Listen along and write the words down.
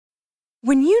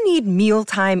When you need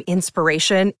mealtime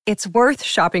inspiration, it's worth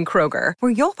shopping Kroger,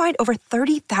 where you'll find over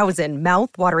 30,000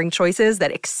 mouth-watering choices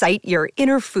that excite your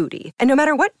inner foodie. And no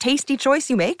matter what tasty choice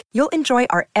you make, you'll enjoy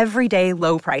our everyday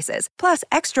low prices, plus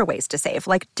extra ways to save,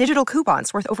 like digital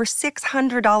coupons worth over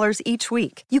 $600 each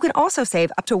week. You can also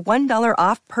save up to $1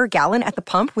 off per gallon at the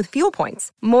pump with fuel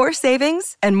points. More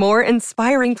savings and more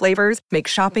inspiring flavors make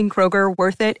shopping Kroger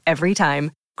worth it every time.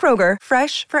 Kroger,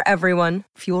 fresh for everyone.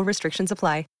 Fuel restrictions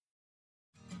apply.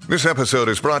 This episode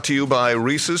is brought to you by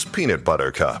Reese's Peanut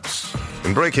Butter Cups.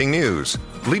 In breaking news,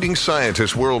 leading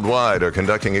scientists worldwide are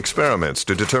conducting experiments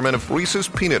to determine if Reese's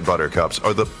Peanut Butter Cups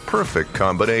are the perfect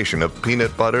combination of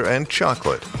peanut butter and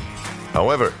chocolate.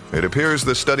 However, it appears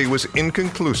the study was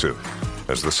inconclusive,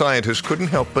 as the scientists couldn't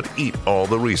help but eat all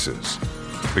the Reese's.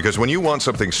 Because when you want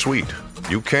something sweet,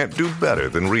 you can't do better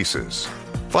than Reese's.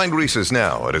 Find Reese's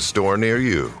now at a store near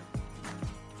you.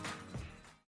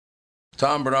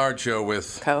 Tom Bernard Show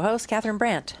with co-host Catherine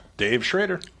Brandt, Dave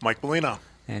Schrader, Mike Molina,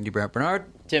 Andy Brant Bernard,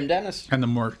 Tim Dennis, and the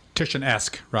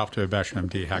mortician-esque Ralph Basham,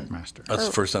 MD, Hackmaster. That's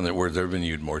the first time that word's ever been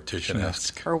used,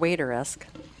 mortician-esque. Or waiter-esque.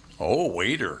 Oh,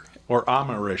 waiter. Or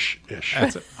Amish-ish.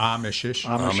 That's Amish-ish.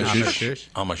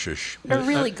 Amish-ish. A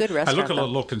really good restaurant. I look a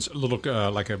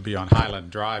little like I'd be on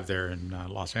Highland Drive there in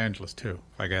Los Angeles, too.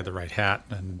 If I had the right hat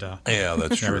and yeah,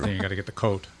 that's true. Everything. You got to get the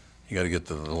coat. You got to get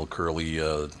the little curly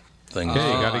thing.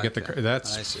 Yeah, you got to get the...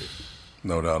 That's... I see.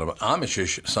 No doubt about it.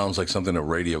 Amish-ish sounds like something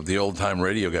that the old-time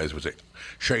radio guys would say.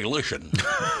 Shay, listen,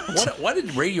 why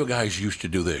did radio guys used to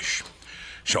do this?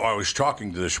 So I was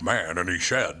talking to this man, and he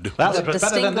said... That's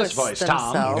better than this voice,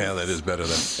 Tom. Yeah, that is better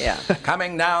than... Yeah.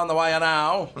 Coming down the wire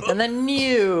now. And the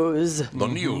news. The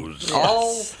news.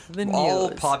 Yes,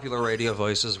 all popular radio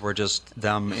voices were just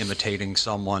them imitating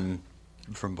someone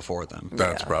from before them.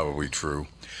 That's probably true.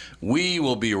 We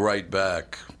will be right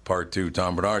back. Part 2,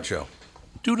 Tom Bernard Show.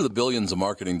 Due to the billions of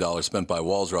marketing dollars spent by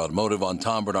Walser Automotive on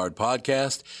Tom Bernard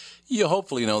Podcast, you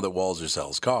hopefully know that Walser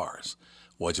sells cars.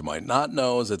 What you might not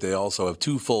know is that they also have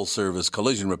 2 full-service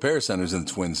collision repair centers in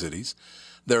the Twin Cities.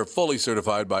 They're fully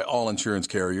certified by all insurance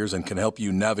carriers and can help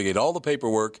you navigate all the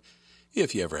paperwork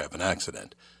if you ever have an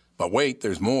accident. But wait,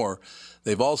 there's more.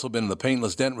 They've also been in the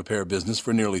paintless dent repair business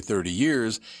for nearly 30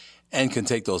 years and can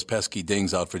take those pesky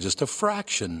dings out for just a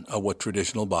fraction of what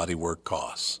traditional bodywork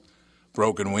costs.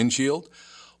 Broken windshield?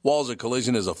 Walser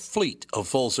Collision is a fleet of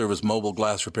full-service mobile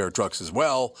glass repair trucks as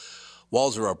well.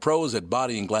 Walser are pros at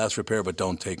body and glass repair, but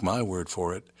don't take my word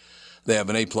for it. They have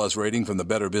an A+ rating from the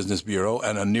Better Business Bureau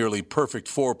and a nearly perfect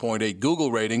 4.8 Google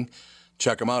rating.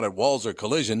 Check them out at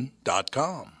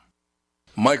walsercollision.com.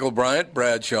 Michael Bryant,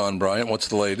 Bradshaw and Bryant, what's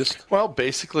the latest? Well,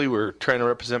 basically, we're trying to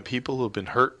represent people who have been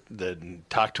hurt, then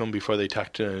talk to them before they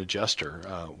talk to an adjuster.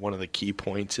 One of the key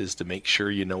points is to make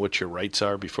sure you know what your rights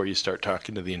are before you start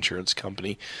talking to the insurance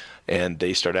company, and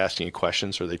they start asking you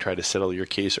questions or they try to settle your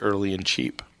case early and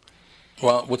cheap.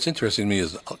 Well, what's interesting to me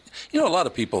is, a lot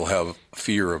of people have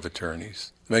fear of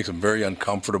attorneys. It makes them very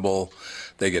uncomfortable.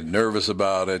 They get nervous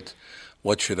about it.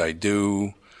 What should I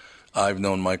do? I've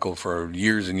known Michael for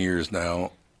years and years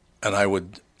now, and I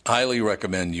would highly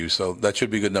recommend you. So that should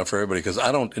be good enough for everybody, because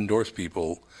I don't endorse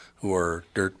people who are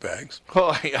dirtbags.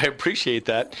 Well, I appreciate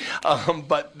that.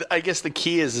 But I guess the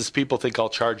key is people think I'll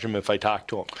charge them if I talk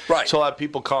to them. Right. So a lot of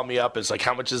people call me up. It's like,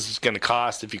 how much is this going to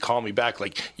cost if you call me back?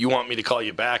 Like, you want me to call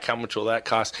you back? How much will that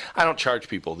cost? I don't charge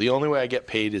people. The only way I get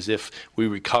paid is if we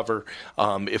recover,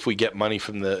 if we get money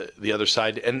from the other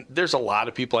side. And there's a lot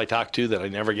of people I talk to that I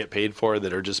never get paid for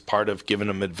that are just part of giving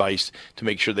them advice to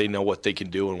make sure they know what they can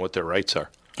do and what their rights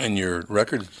are. And your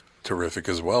record's terrific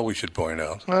as well, we should point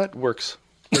out. Well, it works.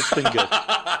 It's been good.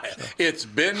 It's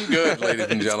been good, ladies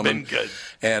and gentlemen. It's been good.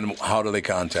 And how do they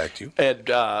contact you? And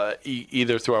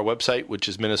either through our website, which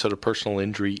is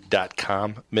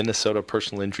minnesotapersonalinjury.com,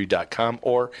 minnesotapersonalinjury.com,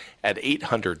 or at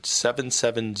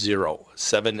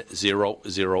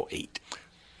 800-770-7008.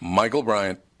 Michael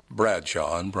Bryant,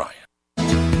 Bradshaw and Bryant.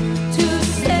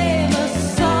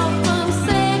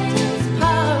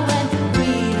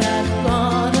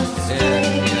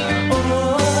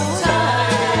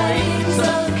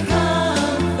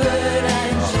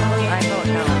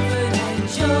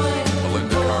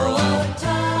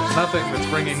 Nothing that's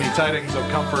bringing me tidings of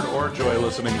comfort or joy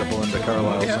listening to Belinda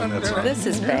Carlisle sing that song. This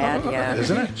is bad, yeah.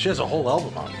 Isn't it? She has a whole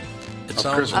album on It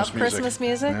sounds of Christmas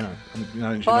music?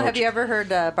 Yeah. Well, have you ever heard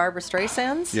Barbara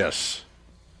Streisand's? Yes.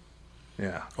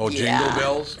 Yeah. Oh, Jingle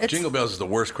Bells? It's- Jingle Bells is the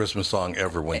worst Christmas song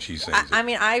ever when she sings it. I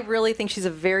mean, I really think she's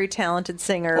a very talented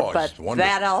singer, Oh, but it's wonderful.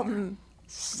 that album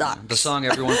sucks. The song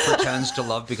everyone pretends to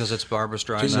love because it's Barbara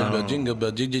Streisand. Jingle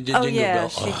Bell, Jingle Oh, Bell. yeah.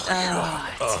 Oh,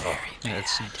 It's very Yeah,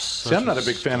 it's See, I'm not a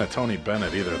big fan of Tony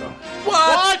Bennett either, though.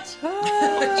 What?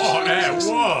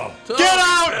 No. Get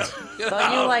out! So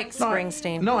you like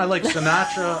Springsteen? No, I like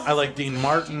Sinatra. I like Dean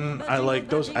Martin. I like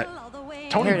those.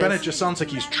 Tony Here it Bennett is. just sounds like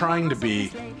he's trying to be.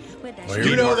 Do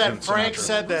you know Martin that and Frank Sinatra.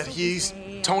 said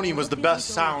that Tony was the best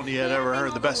sound he had ever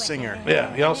heard, the best singer?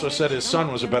 Yeah, he also said his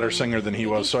son was a better singer than he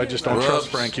was, so I just don't trust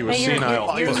Frank. He was Hey,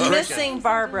 senile. you're missing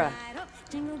Barbara.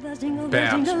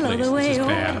 Babs, please. This is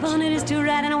Babs.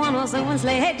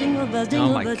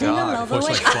 Oh my God. Looks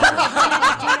like Florida.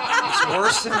 It's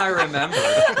worse than I remember.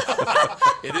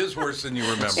 It is worse than you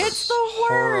remember. It's the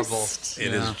worst.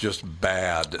 It is just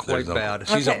bad. Quite bad.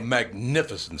 She's Okay. a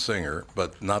magnificent singer,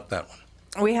 but not that one.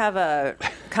 We have a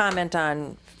comment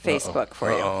on Facebook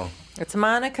for Uh-oh. you. It's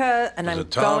Monica, and Is I'm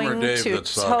it Tom or going Dave to that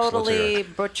sucks? Let's hear totally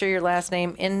it. butcher your last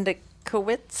name,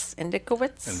 Indikowitz. And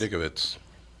Dickovitz.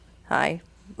 Hi.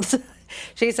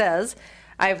 She says,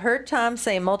 I've heard Tom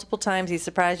say multiple times he's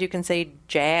surprised you can say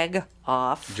jag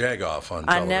off Jagoff on on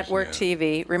television, network yeah.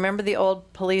 TV. Remember the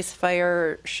old police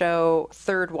fire show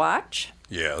Third Watch?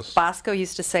 Yes. Bosco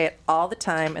used to say it all the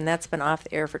time, and that's been off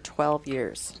the air for 12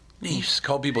 years. You used to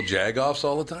call people Jagoffs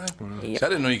all the time? Yep. I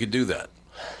didn't know you could do that.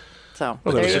 So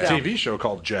Well, there there was you a go. TV show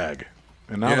called Jag,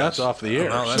 and now Yes. that's off the air.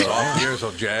 Now that's so- off the air,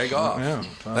 so Jag off. Yeah.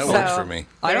 That So- works for me.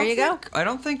 There you go. I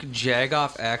don't think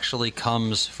Jagoff actually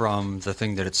comes from the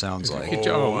thing that it sounds like.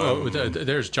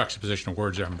 There's juxtaposition of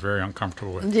words that I'm very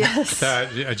uncomfortable with. Yes.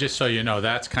 Just so you know,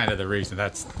 that's kind of the reason.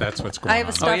 That's what's going I have a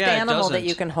on. stuffed yeah, it animal that doesn't.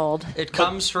 you can hold. It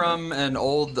comes from an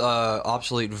old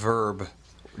obsolete verb,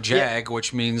 jag,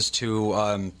 which means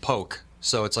to poke.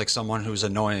 So it's like someone who's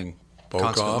annoying, Poke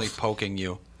constantly off? poking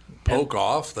you. Poke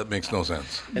off? That makes no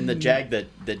sense. And the JAG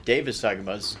that Dave is talking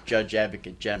about is Judge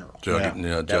Advocate General. Judge,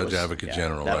 That Judge was- Advocate yeah,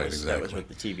 General, that right, was, exactly. That was what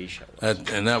the TV show was.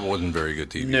 And that wasn't very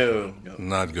good TV. No.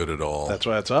 Not good at all. That's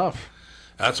why it's off.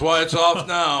 That's why it's off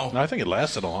now. I think it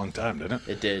lasted a long time, didn't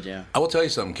it? It did, yeah. I will tell you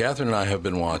something. Catherine and I have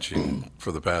been watching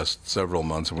for the past several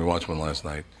months, and we watched one last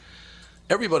night.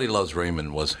 Everybody Loves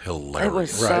Raymond was hilarious. It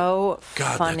was so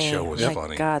God, funny. that show was My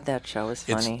funny. God, that show was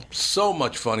funny. It's so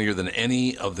much funnier than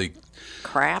any of the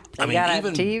Crap. I You mean, got on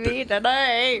even TV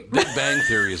today. Big Bang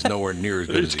Theory is nowhere near as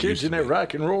good There's as it kids used in to that be.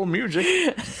 rock and roll music.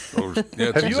 Yeah, that's Have you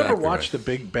ever exactly watched right. The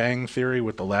Big Bang Theory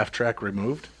with the laugh track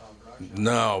removed?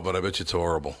 No, but I bet you it's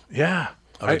horrible. Yeah.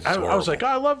 I bet it's I was horrible. like,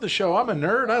 I love the show. I'm a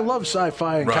nerd. I love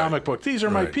sci-fi and Right. comic book. These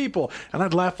are my Right. people. And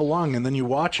I'd laugh along, and then you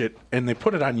watch it, and they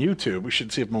put it on YouTube. We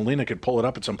should see if Molina could pull it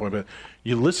up at some point. But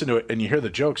you listen to it, and you hear the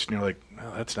jokes, and you're like,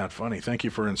 oh, that's not funny. Thank you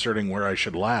for inserting where I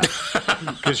should laugh.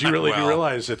 Because you really do Well.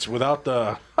 realize it's without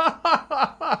the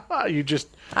you just...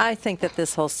 I think that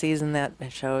this whole season that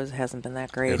show hasn't been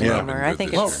that great It's not anymore. been I good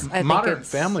think this it's. year. I think Modern it's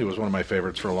Family was one of my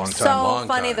favorites for a long time. so Long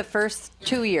funny time. the first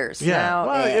 2 years. Yeah, Now,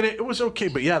 well, and it was okay,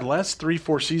 but yeah, the last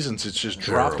 3-4 seasons, it's just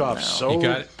dropped Terrible. off so You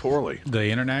got poorly. the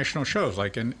international shows,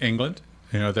 like in England,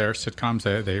 their sitcoms,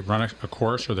 they run a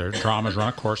course, or their dramas run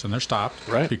a course, and they're stopped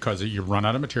Right. because you run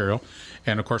out of material.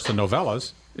 And of course, the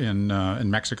novellas in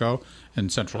Mexico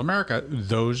and Central America,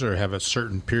 those have a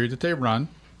certain period that they run,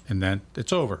 and then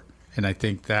it's over. And I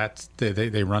think that's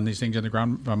they run these things in the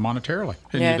ground monetarily.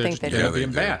 And Yeah, I they're think they just- do. they're being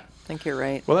Yeah, they do. bad. I think you're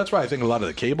right. Well, that's why I think a lot of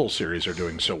the cable series are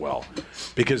doing so well,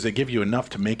 because they give you enough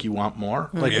to make you want more.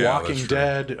 Like Yeah, Walking that's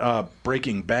true. Dead,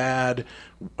 Breaking Bad,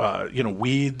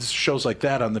 Weeds, shows like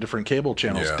that on the different cable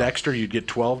channels. Yeah. Dexter, you'd get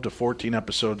 12 to 14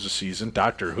 episodes a season.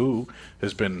 Doctor Who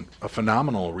has been a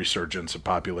phenomenal resurgence of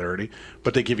popularity,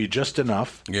 but they give you just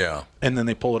enough. Yeah. And then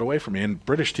they pull it away from you. And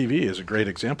British TV is a great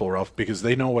example, Ralph, because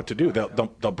they know what to do.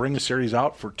 They'll bring a series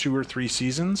out for 2 or 3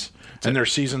 seasons, and their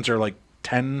seasons are like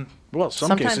 10. Well,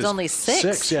 Sometimes cases only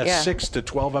 6. Yeah. 6 to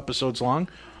 12 episodes long,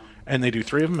 and they do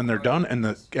 3 of them, and they're done, and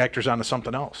the actor's on to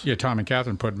something else. Yeah, Tom and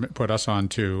Catherine put us on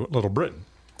to Little Britain.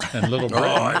 And Little Oh, Britain.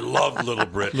 I love Little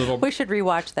Britain. We should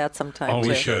rewatch that sometime. Oh, too.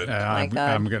 we should. My I'm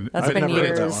God, gonna- that's I've been never years.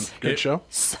 heard that one. Good show.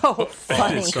 So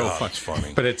funny. It's so God, fun. it's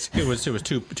funny. But it was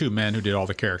two men who did all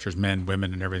the characters, men,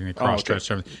 women, and everything. They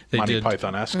cross-dressed everything. They Monty did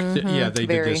Python-esque. Yeah, they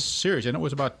very. did this series, and it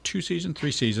was about 2 seasons,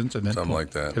 3 seasons, and then Something like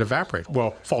that. It evaporated.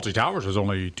 Well, Faulty Towers was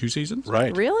only 2 seasons.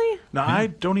 Right. Really? No, I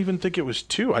don't even think it was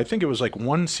 2. I think it was like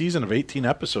 1 season of 18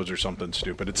 episodes or something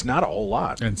stupid. It's not a whole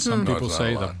lot. And some people it's not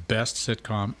say a the lot. best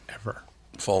sitcom ever.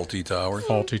 Faulty Towers.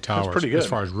 Faulty Towers. pretty good. As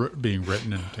far as being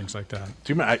written and things like that.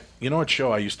 Do you know what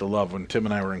show I used to love when Tim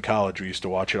and I were in college? We used to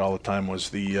watch it all the time.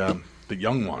 Was the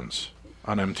Young Ones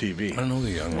on MTV. I don't know the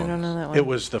young I one. don't know that one. It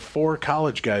was the 4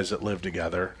 college guys that lived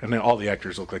together, and then all the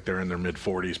actors look like they're in their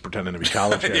mid-40s, pretending to be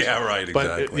college guys. Yeah, right,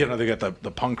 But exactly. they got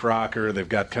the punk rocker, they've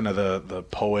got kind of the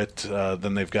poet,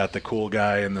 then they've got the cool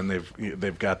guy, and then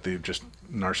they've got the just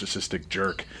narcissistic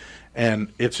jerk,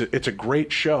 and it's a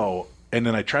great show. And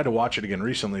then I tried to watch it again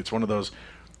recently. It's one of those.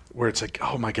 where it's like,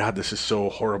 oh my God, this is so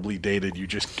horribly dated.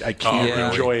 I can't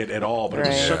enjoy it at all. But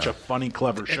it's such a funny,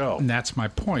 clever show. And that's my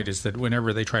point, is that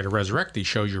whenever they try to resurrect these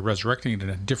shows, you're resurrecting it in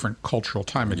a different cultural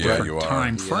time, a different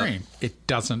time frame. It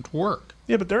doesn't work.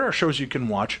 Yeah, but there are shows you can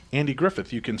watch. Andy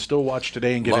Griffith, you can still watch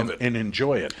today and and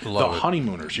enjoy it. Love the it.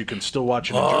 Honeymooners, you can still watch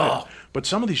and enjoy it. But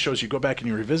some of these shows, you go back and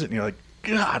you revisit, and you're like,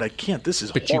 God, I can't. This is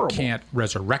horrible. But you can't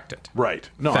resurrect it. Right.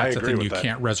 No, That's I agree the thing. with You that.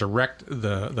 can't resurrect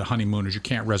the Honeymooners. You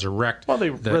can't resurrect. Well,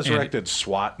 they've resurrected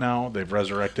SWAT now. They've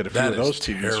resurrected a few of those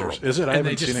TV shows. Is it? I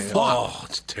haven't seen it yet. Oh,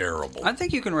 it's terrible. I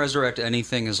think you can resurrect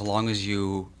anything as long as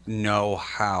you know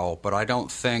how, but I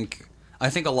think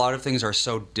a lot of things are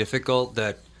so difficult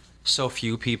that so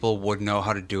few people would know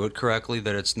how to do it correctly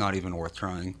that it's not even worth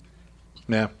trying.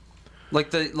 Yeah.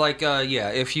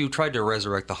 If you tried to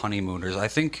resurrect the Honeymooners, I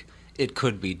think it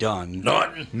could be done.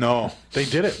 No, they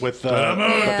did it with. But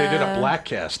they did a black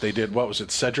cast. They did, what was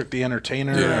it, Cedric the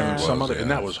Entertainer and some other, and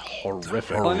that was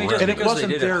horrific. Well, I mean, just and because they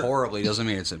did it horribly doesn't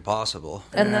mean it's impossible.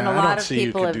 And then a I lot don't of see you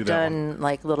people could have do that done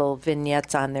like little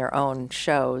vignettes on their own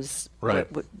shows, Right.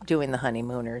 doing the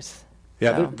Honeymooners.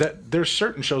 Yeah, So. there's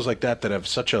certain shows like that have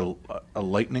such a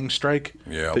lightning strike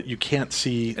that you can't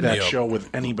see that show with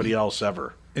anybody else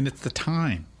ever. And it's the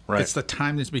time. Right. It's the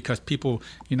time that's because people,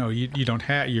 you don't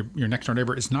have, your next door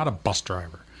neighbor is not a bus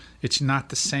driver. It's not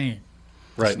the same.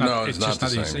 Right. It's not the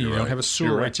same. You don't have a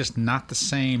sewer. Right. It's just not the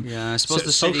same. Yeah, I suppose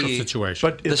the social city, situation.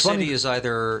 But the it's funny. city is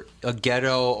either a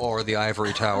ghetto or the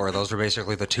ivory tower. Those are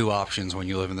basically the two options when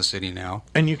you live in the city now.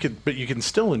 And you can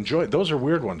still enjoy it. Those are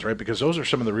weird ones, right? Because those are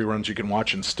some of the reruns you can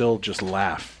watch and still just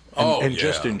laugh and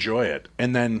just enjoy it.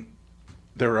 And then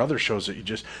there are other shows that you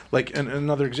just like. And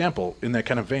another example in that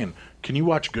kind of vein, can you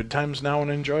watch Good Times now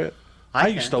and enjoy it? I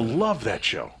used to love that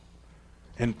show.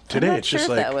 And today I'm not it's sure just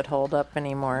if like that would hold up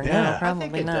anymore. Yeah. No, I probably I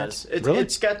think it not. does. Really?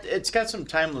 It's got some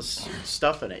timeless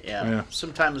stuff in it. Yeah.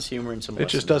 Some timeless humor and some. it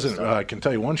just lessons and doesn't. stuff. I can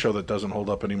tell you one show that doesn't hold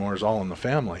up anymore is All in the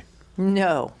Family.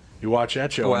 No. You watch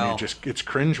that show and Well- it's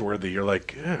cringeworthy. You're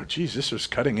like, oh, geez, this was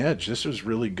cutting edge. This was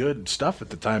really good stuff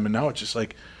at the time, and now it's just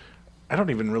like, I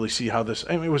don't even really see how this.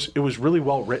 I mean, it was really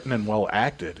well written and well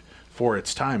acted for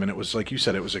its time, and it was like you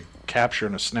said, it was a capture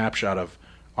and a snapshot of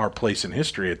our place in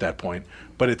history at that point.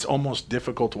 But it's almost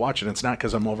difficult to watch, and it's not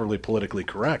because I'm overly politically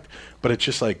correct, but it's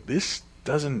just like this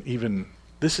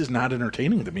is not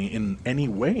entertaining to me in any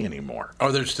way anymore.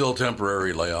 Are there still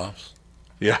temporary layoffs?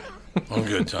 Yeah. On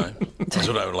Good Time. That's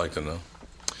what I would like to know.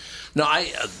 No, I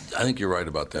think you're right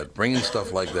about that. Bringing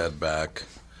stuff like that back.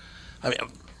 I mean,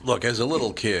 look, as a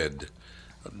little kid,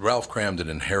 Ralph Cramden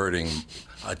inheriting,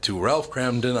 to Ralph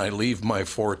Cramden I leave my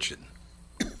fortune.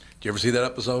 Do you ever see that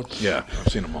episode? Yeah, I've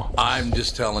seen them all. I'm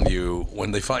just telling you,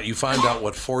 when you find out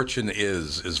what fortune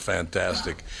is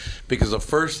fantastic. Because the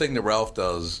first thing that Ralph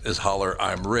does is holler,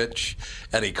 "I'm rich,"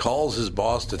 and he calls his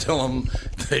boss to tell him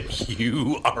that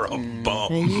you are a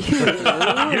bum. You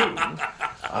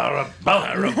are a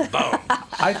bum.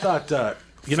 I thought,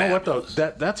 you know what though?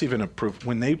 That's even a proof.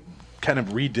 When they kind of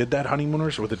redid that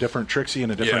Honeymooners with a different Trixie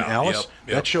and a different Alice,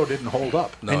 yep. that show didn't hold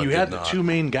up. No, and you it had did the not. two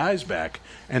main guys back,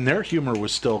 and their humor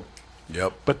was still.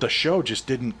 Yep. But the show just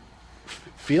didn't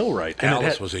feel right. And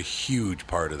Alice was a huge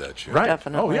part of that show. Right.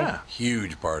 Definitely. Oh yeah.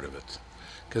 Huge part of it.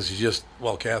 Because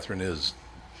Catherine is.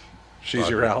 She's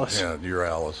your Alice. Yeah, you're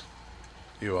Alice.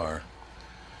 You are.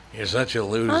 You're such a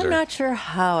loser. I'm not sure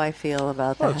how I feel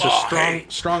about that. It's a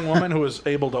strong woman who was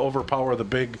able to overpower the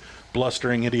big,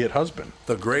 blustering idiot husband.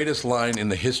 The greatest line in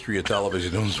the history of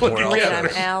television was Great on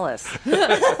Alice.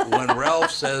 when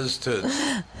Ralph says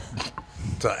to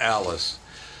Alice,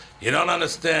 "You don't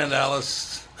understand,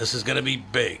 Alice. This is going to be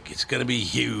big. It's going to be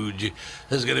huge.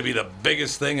 This is going to be the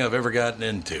biggest thing I've ever gotten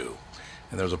into."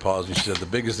 And there was a pause, and she said, "The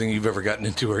biggest thing you've ever gotten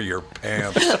into are your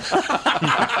pants."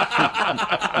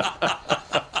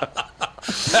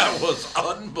 That was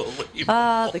unbelievable.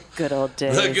 Ah, the good old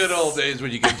days. The good old days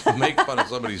when you could make fun of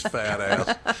somebody's fat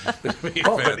ass. It'd be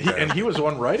But fantastic. he was the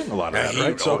one writing a lot of that, Yeah,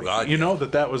 right? So God, you know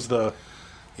that was the.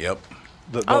 Yep.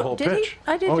 The Oh, whole did he? pitch.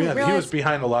 I didn't Oh yeah, he realize- was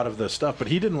behind a lot of the stuff, but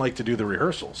he didn't like to do the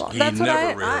rehearsals. He That's what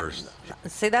never rehearsed.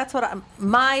 See, that's what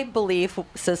my belief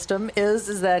system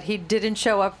is that he didn't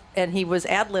show up and he was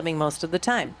ad-libbing most of the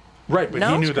time. Right, but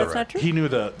No, he knew that's not true? he knew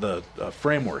the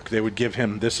framework. They would give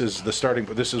him, this is the starting,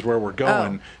 this is where we're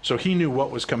going. Oh. So he knew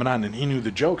what was coming on, and he knew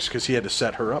the jokes because he had to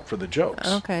set her up for the jokes.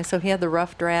 Okay, so he had the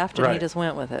rough draft and he Right. just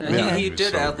went with it. And Okay. he He was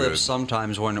did so ad lib good.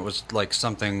 sometimes when it was like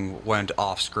something went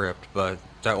off script, but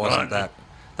that wasn't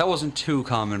that wasn't too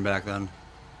common back then.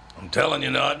 I'm telling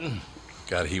you, Norton.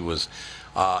 God, he was.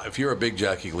 If you're a big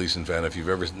Jackie Gleason fan, if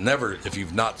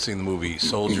you've not seen the movie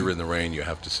Soldier in the Rain, you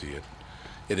have to see it.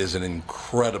 It is an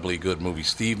incredibly good movie.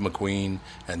 Steve McQueen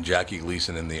and Jackie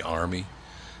Gleason in the Army,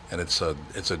 and it's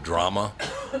a drama.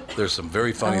 There's some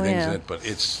very funny things in it, but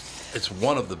it's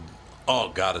one of the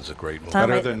it's a great movie.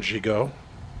 Better than Gigot.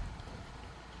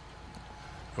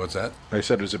 What's that? I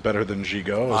said, is it better than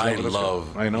Gigot? I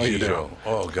love I know you do. Gigot.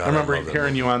 Oh, God, I remember love that hearing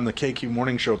movie. you on the KQ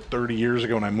Morning Show 30 years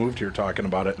ago when I moved here talking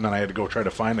about it, and then I had to go try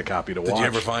to find a copy to watch. Did you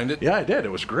ever find it? Yeah, I did.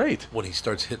 It was great. When he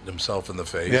starts hitting himself in the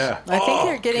face. Yeah. I think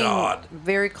you're getting God.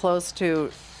 very close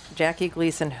to Jackie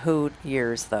Gleason Hoot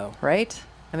years, though, right?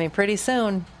 I mean, pretty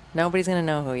soon, nobody's going to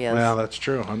know who he is. Well, that's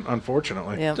true,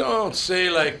 unfortunately. Yep. Don't say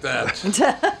like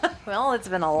that. Well, it's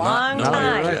been a long No,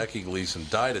 time. Jackie Gleason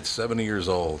died at 70 years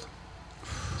old.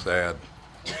 Sad.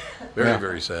 Very,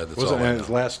 very sad. That's all I know.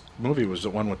 His last movie was the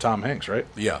one with Tom Hanks, right?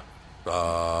 Yeah.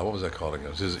 What was that called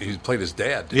again? He played his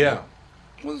dad. Didn't Yeah.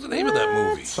 he? What was the name of that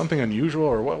movie? Something unusual,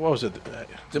 or what was it?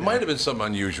 There might have been something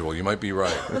unusual. You might be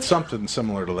right. It's something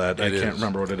similar to that. I It can't is.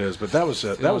 remember what it is, but that was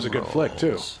a good flick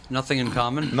too. Nothing in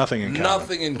Common? Nothing in common.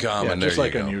 Nothing in common. Yeah, There just you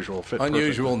like go. Unusual. Fit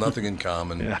Unusual, perfectly. nothing in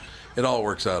common. Yeah. It all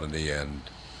works out in the end.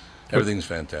 Everything's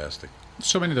fantastic.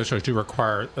 So many of those shows do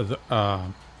require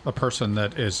a person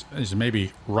that is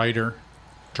maybe writer,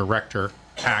 director,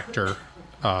 actor,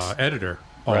 editor,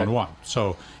 all in one.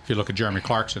 So if you look at Jeremy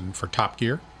Clarkson for Top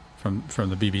Gear from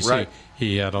the BBC, Right.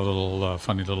 he had a little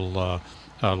funny little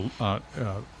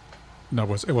no,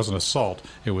 it wasn't assault.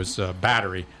 It was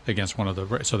battery against one of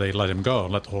the. So they let him go,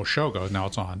 let the whole show go. Now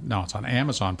it's on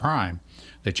Amazon Prime.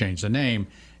 They changed the name,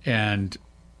 and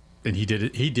he did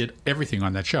it. He did everything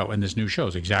on that show, and this new show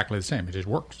is exactly the same. It just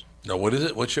works. No, what is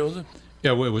it? What show is it?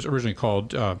 Yeah, well, it was originally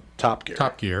called Top Gear.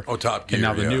 Top Gear. Oh, Top Gear. And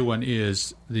now the yeah. new one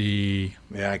is the.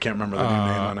 Yeah, I can't remember the new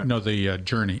name on it. No, the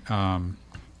Journey. What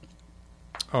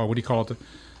do you call it?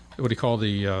 What do you call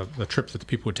the trip that the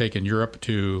people would take in Europe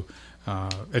to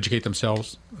educate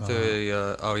themselves?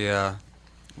 Oh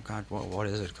God, what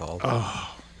is it called?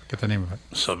 Get the name of it.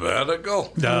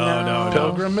 Sabbatical? No.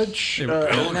 Pilgrimage. It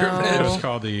Pilgrimage? was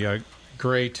called the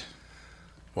Great.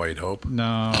 White Hope?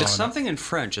 No. It's something in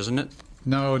French, isn't it?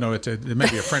 No. It may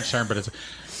be a French term, but it's.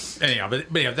 Anyhow,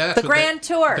 but yeah, that's The Grand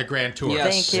Tour. The Grand Tour.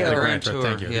 Yes, Thank you. The The Grand Tour.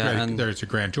 Thank you. Yeah, and- There's a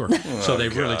Grand Tour. So they're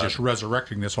really just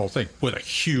resurrecting this whole thing with a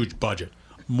huge budget,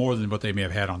 more than what they may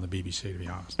have had on the BBC, to be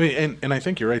honest. I mean, and I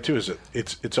think you're right too. Is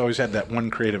it's always had that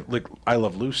one creative, like I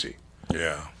Love Lucy.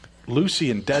 Yeah. Lucy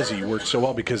and Desi worked so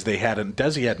well because Desi had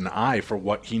an eye for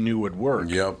what he knew would work.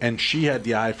 Yep. And she had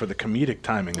the eye for the comedic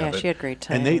timing Yeah, of it. she had great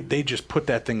And timing. they just put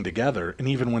that thing together. And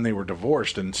even when they were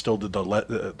divorced and still did the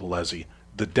Desi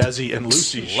and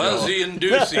Lucy show. Leslie and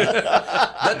Ducey.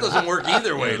 That doesn't work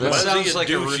either way. That Leslie sounds and like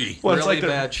a Ducey. Well, it's really like they're-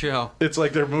 bad show. It's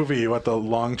like their movie, the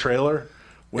long trailer.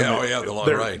 When Yeah, they- the long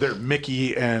they're, ride. They're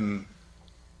Mickey and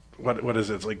what is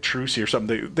it? It's like Trucy or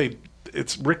something.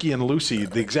 It's Ricky and Lucy,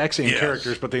 the exact same Yes.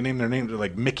 characters, but they name their names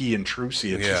like Mickey and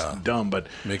Trucy. It's Yeah. just dumb, but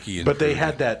Mickey and but they Trucy.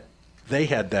 had that. They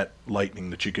had that lightning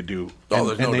that you could do, Oh, and,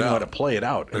 there's and no they know how doubt. to play it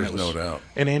out. And There's no doubt.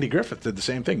 And Andy Griffith did the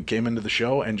same thing. Came into the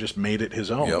show and just made it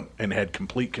his own, Yep. and had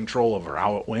complete control over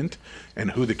how it went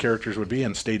and who the characters would be,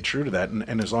 and stayed true to that.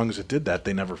 And as long as it did that,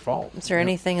 they never fall. Is there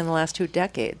anything in the last 2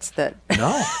 decades that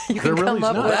No, you there can really come is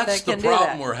up not. with That's that the can do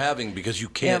problem that? we're having because you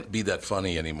can't Yep. be that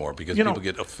funny anymore because You know, people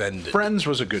get offended. Friends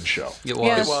was a good show. It was.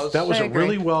 Yes. It was. That was I a agree.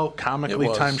 really well comically It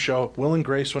was. timed show. Will and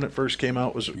Grace, when it first came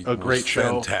out, was a great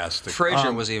show. Fantastic.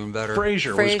 Frasier was even better.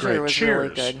 Frasier was Frasier great. was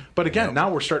Cheers. really good. But again,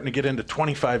 now we're starting to get into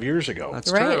 25 years ago.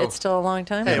 That's Right, true. it's still a long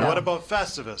time Hey, ago. what about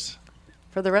Festivus?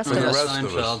 For the rest For of the us. rest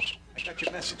of us. Seinfeld. I got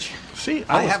your message. See,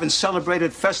 I was- haven't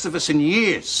celebrated Festivus in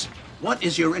years. What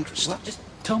is your interest? Just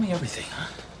tell me everything, huh?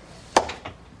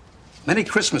 Many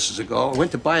Christmases ago, I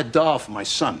went to buy a doll for my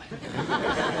son.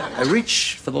 I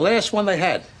reached for the last one they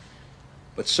had,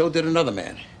 but so did another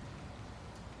man.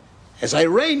 As I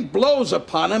rained blows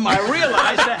upon him, I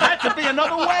realized there had to be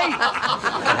another way.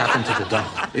 What happened to the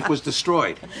doll? It was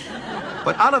destroyed.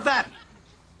 But out of that,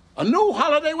 a new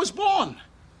holiday was born.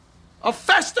 A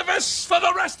Festivus for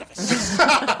the rest of us.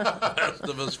 Rest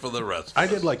of us for the rest. I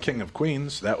did like King of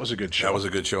Queens. That was a good show. That was a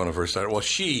good show when it first started. Well,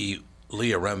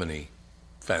 Leah Remini,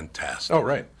 fantastic. Oh,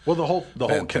 right. Well, the whole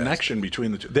Fantastic. connection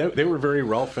between the two. They were very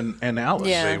Ralph and Alice.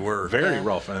 Yeah. They were. Very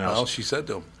Ralph and Alice. Well, she said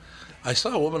to him, I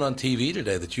saw a woman on TV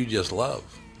today that you just love.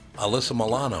 Alyssa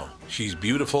Milano. She's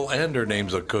beautiful and her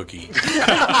name's a cookie.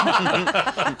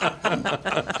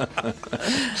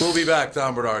 We'll be back,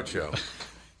 Tom Bernard Show.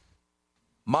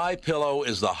 My Pillow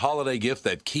is the holiday gift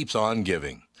that keeps on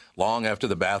giving. Long after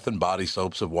the bath and body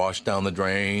soaps have washed down the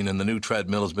drain and the new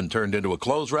treadmill has been turned into a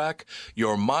clothes rack,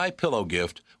 your My Pillow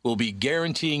gift will be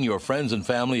guaranteeing your friends and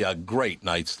family a great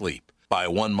night's sleep. Buy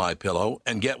one My Pillow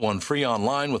and get one free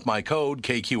online with my code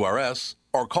KQRS.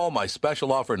 or call my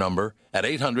special offer number at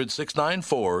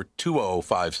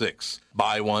 800-694-2056.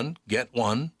 Buy one, get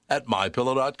one at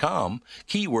MyPillow.com,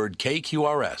 keyword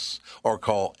KQRS, or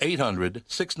call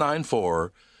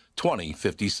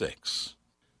 800-694-2056.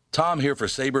 Tom here for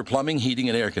Sabre Plumbing, Heating,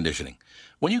 and Air Conditioning.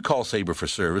 When you call Sabre for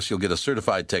service, you'll get a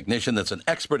certified technician that's an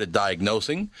expert at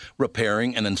diagnosing,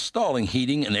 repairing, and installing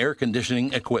heating and air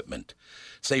conditioning equipment.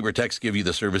 Sabre Techs give you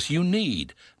the service you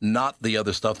need, not the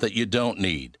other stuff that you don't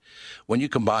need. When you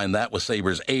combine that with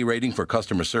Sabre's A rating for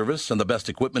customer service and the best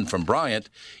equipment from Bryant,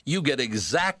 you get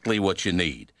exactly what you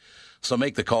need. So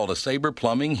make the call to Sabre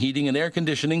Plumbing, Heating, and Air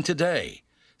Conditioning today.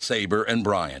 Sabre and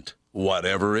Bryant,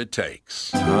 whatever it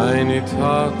takes. Tiny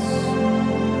tots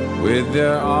with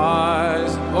their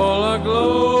eyes all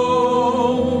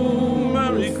aglow.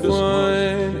 Merry Christmas.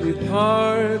 Find it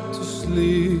hard to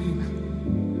sleep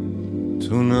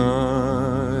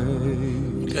tonight.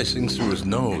 The guy sings through his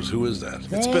nose. Who is that?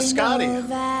 It's Biscotti.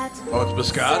 Oh,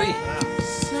 it's Biscotti?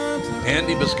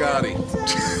 Andy Biscotti.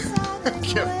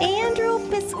 Andrew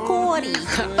Biscotti.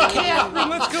 Catherine,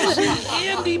 let's go see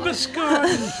Andy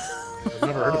Biscotti. I've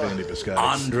never heard of Andy Biscotti.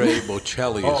 Andre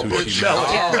Bocelli is who she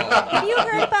Bocelli. Have you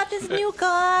heard about this new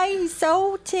guy? He's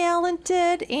so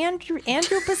talented. Andrew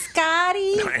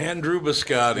Biscotti. Andrew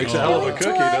Biscotti. Makes a hell of a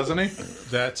cookie, doesn't he?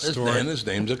 That story. And his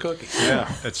name's a cookie. Yeah.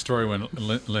 That story when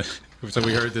so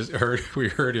we heard this. We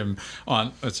heard him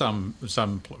on some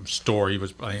store. He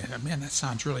was like, man, that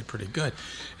sounds really pretty good.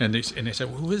 And they said,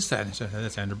 well, who is that? And he said,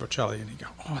 that's Andrew Bocelli. And he go,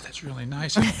 oh, that's really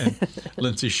nice. And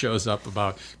Lindsay shows up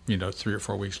about 3 or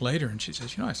 4 weeks later, and she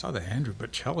says, I saw the Andrew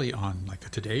Bocelli on like the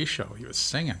Today Show. He was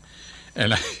singing.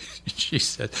 And she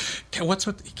said, what's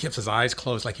with, he kept his eyes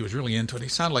closed like he was really into it.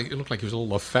 It looked like he was a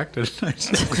little affected. I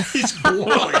said, he's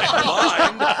blind.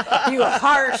 You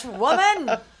harsh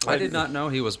woman. I did not know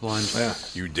he was blind. Yeah.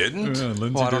 You didn't?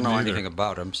 Well, I don't know anything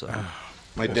about him, so.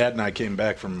 My dad and I came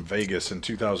back from Vegas in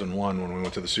 2001 when we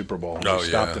went to the Super Bowl. Oh, We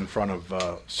stopped in front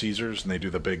of Caesars, and they do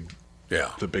the big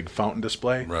fountain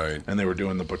display. Right. And they were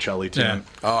doing the Bocelli tune. Yeah.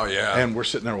 Oh, yeah. And we're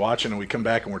sitting there watching, and we come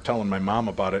back, and we're telling my mom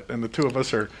about it. And the two of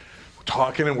us are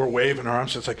talking, and we're waving our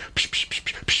arms. So it's like, psh, psh, psh,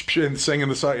 psh, psh, psh, and singing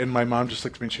the song. And my mom just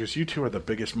looks at me and she goes, you two are the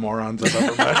biggest morons I've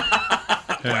ever met.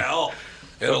 Well,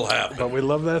 it'll happen. But we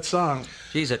love that song.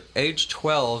 Geez, at age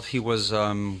 12, he was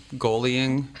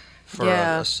goalieing for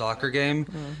a soccer game.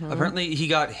 Mm-hmm. Apparently, he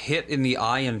got hit in the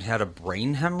eye and had a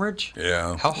brain hemorrhage.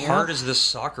 Yeah. How hard is this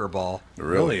soccer ball?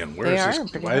 Really? And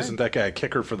why isn't that guy a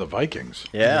kicker for the Vikings?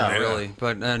 Yeah. Really.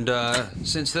 But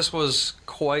since this was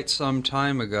quite some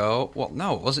time ago, well,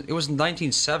 no, it wasn't. It was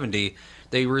 1970.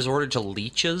 They resorted to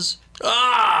leeches.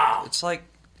 Ah! It's like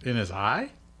In his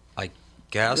eye? I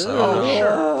guess. I don't know.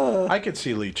 Sure. I could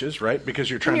see leeches, right? Because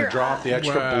you're trying to draw off the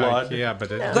extra blood. Yeah, but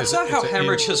That's not how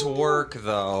hemorrhages work,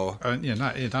 though.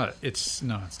 It's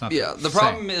not. Yeah, the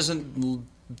problem isn't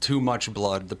too much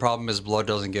blood. The problem is blood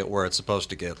doesn't get where it's supposed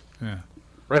to get. Yeah.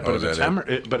 Right,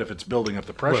 but if it's building up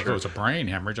the pressure. Well, if it was a brain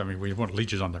hemorrhage, I mean, we want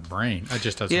leeches on the brain. That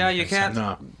just doesn't. Yeah, make you can't.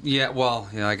 sense. Yeah, well,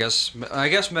 yeah. I guess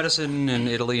medicine in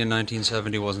Italy in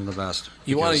 1970 wasn't the best.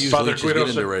 You want to use Father leeches, Guido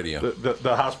get into radio.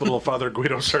 The hospital of Father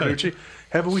Guido Sarnucci.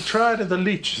 Have we tried the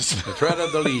leeches? We tried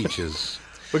the leeches.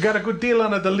 We got a good deal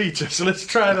on the leeches. Let's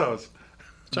try those.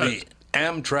 The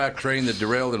Amtrak train that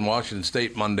derailed in Washington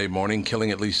State Monday morning,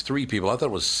 killing at least 3 people. I thought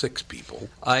it was 6 people.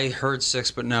 I heard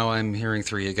 6, but now I'm hearing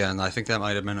 3 again. I think that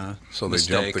might have been a mistake. They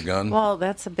jumped the gun? Well,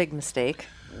 that's a big mistake.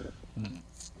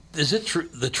 Is it true?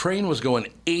 The train was going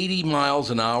 80 miles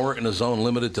an hour in a zone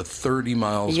limited to 30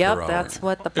 miles per hour. Yep, that's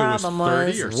what the problem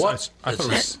was. What? I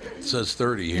thought it says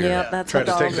 30 here. Yep, that's Tried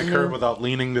what to take the all curve without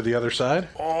leaning to the other side.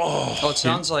 Oh, it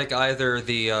sounds like either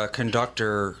the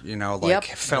conductor,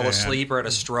 fell asleep or had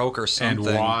a stroke or something.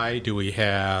 And why do we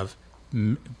have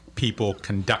people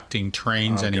conducting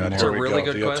trains anymore? It's a really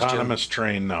good the question. Autonomous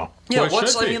train now. Yeah,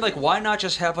 Well, why not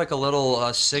just have like a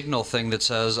little signal thing that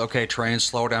says, okay, train,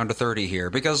 slow down to 30 here?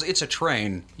 Because it's a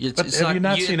train. Have you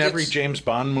not seen every James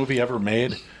Bond movie ever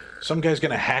made? Some guy's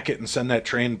going to hack it and send that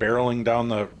train barreling down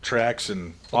the tracks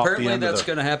and off the Apparently end that's of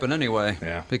going to happen anyway.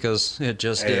 Yeah. Because it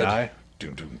just AI. did.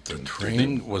 The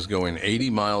train was going 80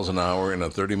 miles an hour in a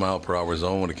 30-mile-per-hour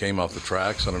zone when it came off the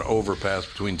tracks on an overpass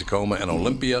between Tacoma and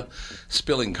Olympia,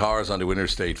 spilling cars onto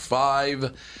Interstate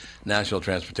 5. National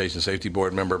Transportation Safety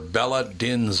Board member Bella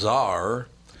Dinzar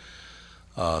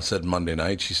said Monday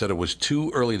night. She said it was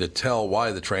too early to tell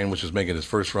why the train, which was making its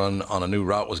first run on a new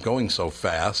route, was going so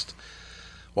fast.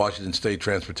 Washington State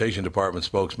Transportation Department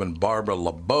spokesman Barbara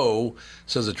LeBeau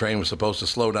says the train was supposed to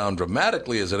slow down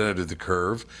dramatically as it entered the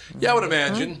curve. Yeah, I would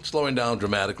imagine slowing down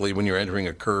dramatically when you're entering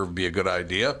a curve would be a good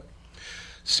idea.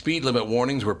 Speed limit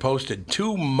warnings were posted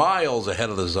 2 miles ahead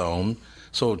of the zone,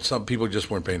 So some people just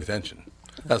weren't paying attention.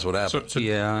 That's what happened. So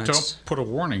don't put a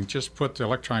warning. Just put the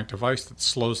electronic device that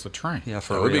slows the train. Yeah,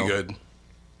 for that would be good.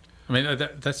 I mean,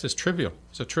 that's just trivial.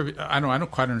 It's a trivial. I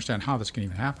don't quite understand how this can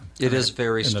even happen. It is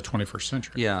very in the 21st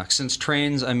century. Yeah, since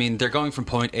trains, I mean, they're going from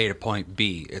point A to point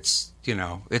B. It's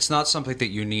it's not something that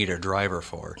you need a driver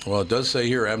for. Well, it does say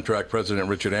here, Amtrak President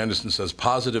Richard Anderson says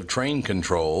positive train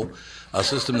control, a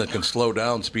system that can slow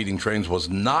down speeding trains, was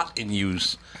not in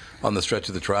use on the stretch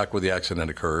of the track where the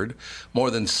accident occurred. More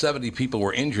than 70 people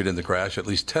were injured in the crash, at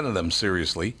least 10 of them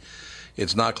seriously.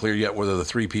 It's not clear yet whether the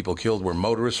 3 people killed were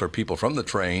motorists or people from the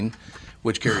train,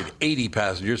 which carried 80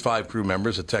 passengers, 5 crew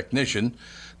members, a technician.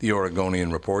 The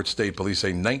Oregonian reports. State police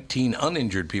say 19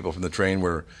 uninjured people from the train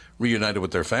were reunited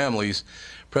with their families.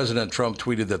 President Trump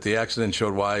tweeted that the accident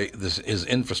showed why his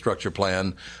infrastructure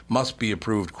plan must be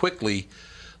approved quickly,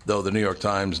 though the New York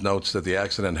Times notes that the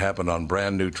accident happened on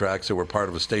brand new tracks that were part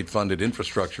of a state-funded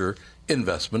infrastructure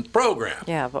investment program.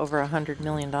 Yeah, of over $100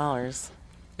 million.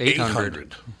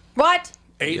 800. What?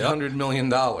 $800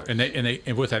 million.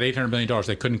 And with that $800 million,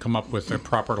 they couldn't come up with the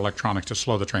proper electronics to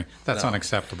slow the train. That's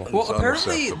unacceptable. Well,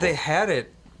 apparently they had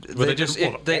it. Well, he let's turn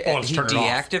it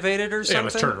deactivated or something. Yeah,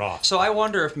 let's turn it off. So I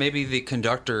wonder if maybe the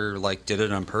conductor did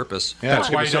it on purpose. Yeah,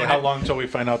 that's why. So how long until we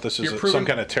find out this is some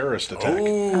kind of terrorist attack?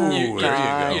 There you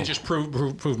go. You just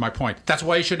proved my point. That's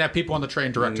why you shouldn't have people on the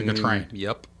train directing the train.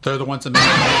 Yep. They're the ones that make it.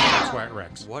 That's why it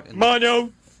wrecks. What?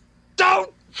 Mono,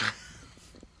 don't.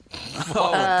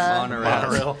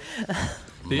 Monorail.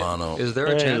 Mono. Is there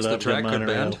a chance the track could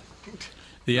bend?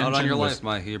 The Not on engine your was- life,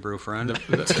 my Hebrew friend.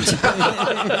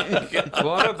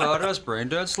 What about us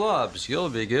brain-dead slobs? You'll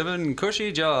be given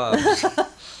cushy jobs.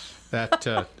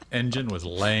 That engine was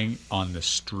laying on the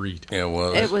street. Yeah, it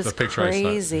was. It was The picture I saw.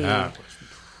 crazy. Yeah.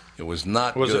 It was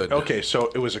not Was good. it okay?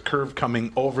 So it was a curve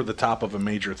coming over the top of a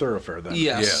major thoroughfare. Then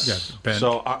Yes. Yeah, bent.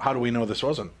 So how do we know this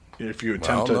wasn't? If you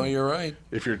attempt no, you're right.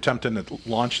 If you're attempting to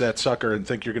launch that sucker and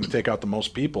think you're going to take out the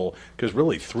most people, because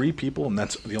really 3 people and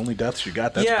that's the only deaths you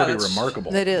got. That's pretty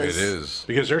remarkable. It is. It is.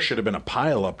 Because there should have been a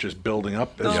pile up just building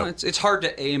up. No, it's hard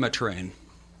to aim a train.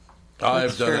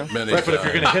 I've done it many Right, times. but if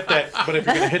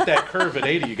you're going to hit that, curve at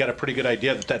 80, you got a pretty good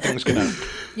idea that thing's going to.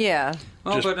 Yeah.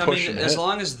 Well, Just but I push mean, and as hit.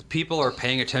 long as the people are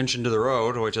paying attention to the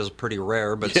road, which is pretty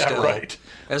rare, but Yeah, still, right.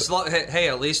 Hey,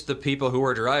 at least the people who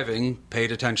were driving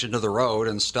paid attention to the road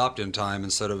and stopped in time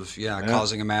instead of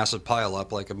causing a massive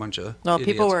pileup like a bunch of No,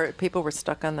 idiots. people were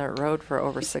stuck on the road for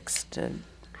over 6 to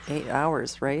 8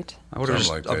 hours, right? I would have just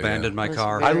Something like that, abandoned my It was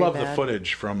car. very I love the bad.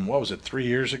 footage from, 3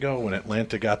 years ago when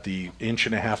Atlanta got the 1.5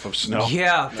 inches of snow?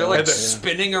 Yeah, they're like And the-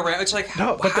 spinning around. It's like,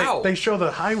 No, but wow. they show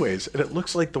the highways, and it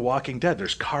looks like The Walking Dead.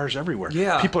 There's cars everywhere.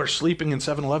 Yeah. People are sleeping in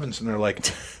 7-Elevens, and they're like,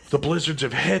 the blizzards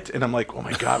have hit. And I'm like, oh,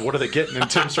 my God, what are they getting? And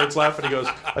Tim starts laughing. He goes,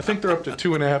 I think they're up to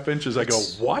 2.5 inches. I go,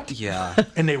 what? Yeah.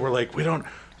 And they were like, we don't...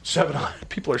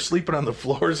 People are sleeping on the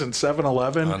floors in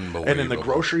 7-Eleven and in the Unbelievable.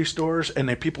 grocery stores,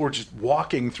 and people were just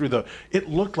walking through the. It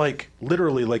looked like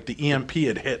literally like the EMP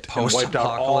had hit and wiped out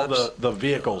all Post-apocalypse. the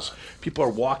vehicles. People are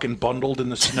walking bundled in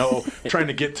the snow, trying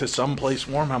to get to someplace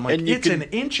warm. I'm like, And you it's can-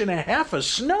 1.5 inches of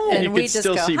snow. And You we can just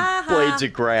still go, see "Ha, ha." blades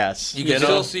of grass. You can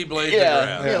still see blades of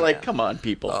grass. Yeah, like, come on,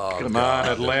 people. Come on,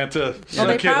 Atlanta. Well,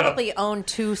 they Suck it up. probably owned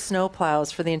 2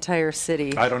 snowplows for the entire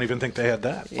city. I don't even think they had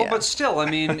that. Well, but still, I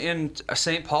mean, in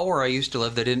St. Paul, where I used to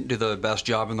live, they didn't do the best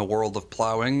job in the world of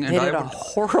plowing. And They I did a would,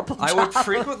 horrible I job would of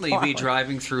frequently be plowing.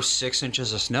 driving through 6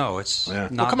 inches of snow. It's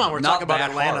not. Well, come on, we're not talking about that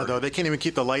Atlanta, hard. though. They can't even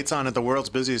keep the lights on at the world's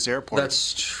busiest airport.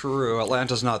 That's true.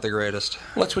 Atlanta's not the greatest.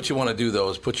 Well, that's what you want to do, though,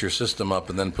 is put your system up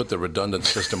and then put the redundant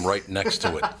system right next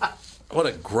to it. What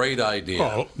a great idea.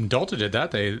 Well, Delta did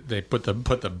that. They put the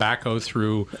backhoe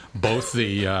through both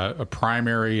the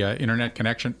primary internet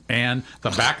connection and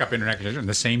the backup internet connection in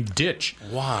the same ditch.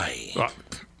 Why?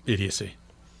 Idiocy.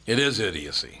 It is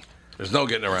idiocy. There's no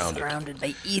getting around it. Surrounded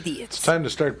by idiots. It's time to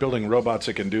start building robots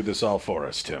that can do this all for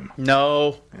us, Tim.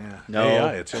 No. Yeah. No.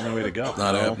 AI, it's the only way to go.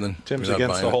 Not happening. Tim's You're not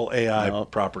against the buying whole AI No.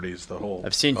 properties, the whole.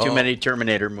 I've seen too many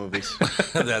Terminator movies.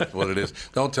 That's what it is.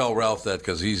 Don't tell Ralph that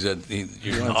because he's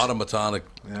automatonic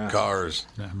cars.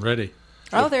 I'm ready.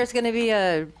 Oh, there's going to be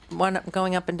one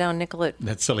going up and down Nicollet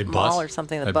That silly Mall bus. or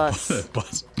something. The That bus. that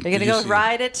bus. You're going to Did you go see-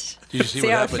 ride it? Did you see what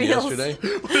how it happened feels? yesterday?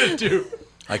 What did it do?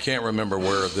 I can't remember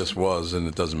where this was, and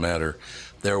it doesn't matter.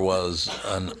 There was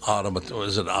an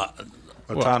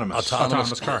Autonomous.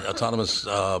 autonomous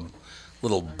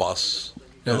little bus.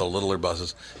 You know, the littler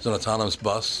buses. It's an autonomous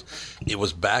bus. It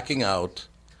was backing out.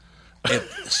 It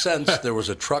sensed there was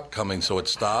a truck coming, so it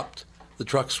stopped. The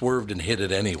truck swerved and hit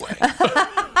it anyway.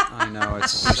 I know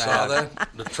it's You saw sad. that?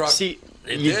 The truck See,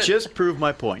 You just proved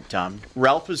my point, Tom.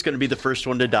 Ralph is going to be the first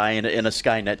one to die in a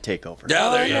Skynet takeover.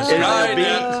 Yeah, there you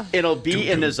go. It'll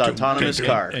be in his autonomous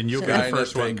car. And you'll be the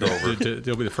first one.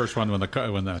 You'll be the first one when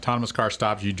the autonomous car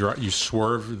stops. You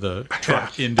swerve the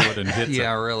truck into it and hit it.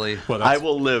 Yeah, really. Well, I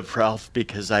will live, Ralph,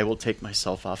 because I will take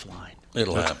myself offline.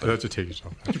 It'll happen. That's a take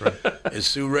yourself. That's right. Is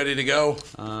Sue ready to go?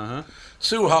 Uh-huh.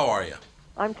 Sue, how are you?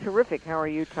 I'm terrific. How are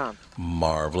you, Tom?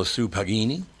 Marvelous. Sue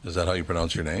Pagini. Is that how you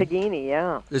pronounce your name? Pagini,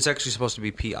 yeah. It's actually supposed to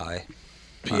be P.I.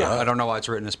 P.I.? I don't know why it's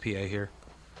written as P.A. here.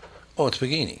 Oh, it's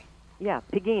Pagini. Yeah,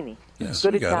 Pagini. Yes,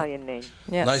 Good we got it. Italian name.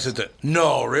 Yes. Nice.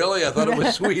 No, really? I thought it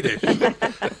was Swedish.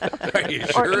 Are you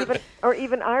sure? Or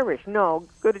even Irish. No,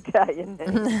 good Italian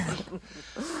name.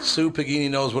 Sue Pagini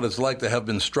knows what it's like to have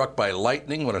been struck by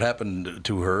lightning. When it happened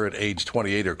to her at age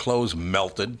 28, her clothes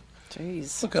melted.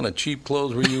 Jeez. What kind of cheap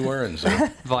clothes were you wearing, Sue?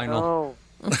 Vinyl. Oh.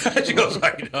 She goes,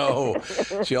 I know.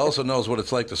 She also knows what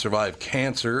it's like to survive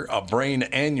cancer, a brain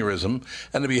aneurysm,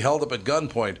 and to be held up at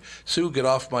gunpoint. Sue, get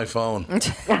off my phone.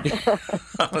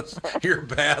 You're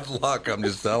bad luck, I'm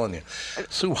just telling you.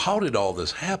 Sue, how did all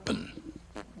this happen?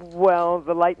 Well,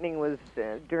 the lightning was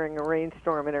during a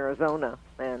rainstorm in Arizona,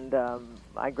 and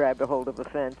I grabbed a hold of a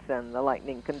fence, and the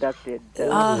lightning conducted.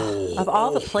 Of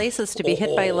all the places to be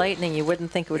hit by lightning, you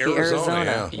wouldn't think it would be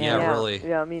Arizona. Yeah, really.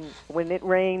 Yeah, I mean, when it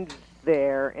rains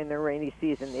there in the rainy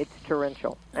season, it's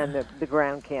torrential, and the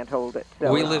ground can't hold it.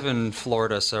 So, we live in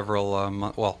Florida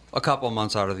a couple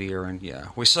months out of the year, and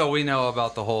we know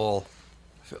about the whole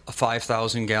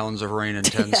 5,000 gallons of rain in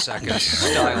 10 seconds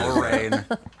style rain.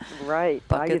 Right.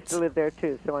 Buckets. I used to live there,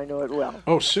 too, so I know it well.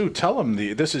 Oh, Sue, tell him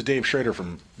this is Dave Schrader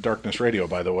from Darkness Radio,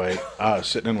 by the way,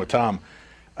 sitting in with Tom.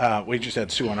 We just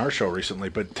had Sue on our show recently,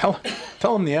 but tell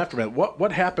him the aftermath.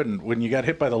 What happened when you got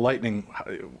hit by the lightning?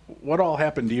 What all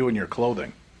happened to you and your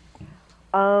clothing?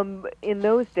 In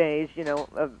those days,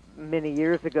 many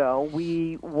years ago,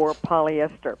 we wore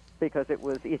polyester because it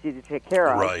was easy to take care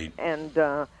of. Right. And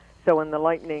so when the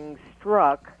lightning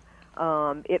struck,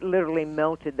 it literally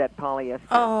melted that polyester.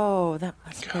 Oh, that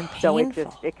must have been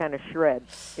painful. So it kind of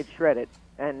shredded.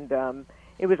 And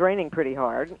it was raining pretty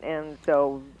hard. And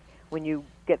so when you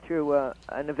get through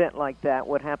an event like that,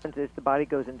 what happens is the body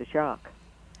goes into shock.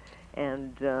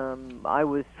 And I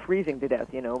was freezing to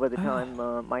death, by the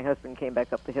time my husband came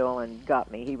back up the hill and got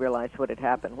me. He realized what had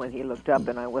happened when he looked up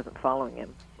and I wasn't following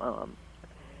him.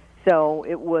 So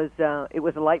it was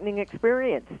a lightning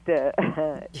experience, to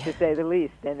say the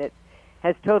least, and it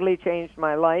has totally changed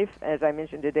my life. As I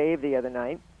mentioned to Dave the other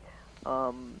night,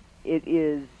 it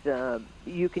is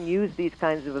you can use these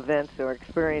kinds of events or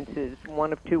experiences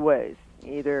one of two ways.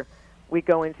 Either we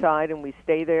go inside and we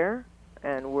stay there,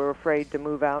 and we're afraid to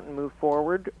move out and move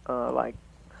forward. Like,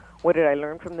 what did I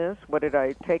learn from this? What did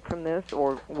I take from this?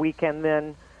 Or we can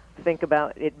then think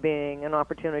about it being an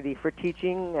opportunity for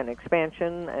teaching and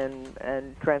expansion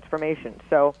and transformation.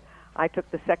 So I took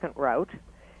the second route,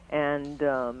 and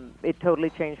it totally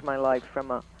changed my life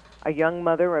from a young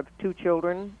mother of 2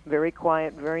 children, very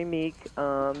quiet, very meek,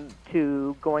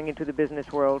 to going into the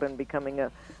business world and becoming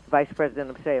a vice president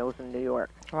of sales in New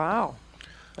York. Wow.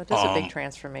 That is a big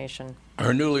transformation.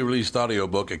 Her newly released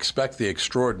audiobook, Expect the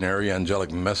Extraordinary,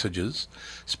 Angelic Messages,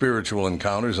 Spiritual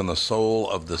Encounters, and the Soul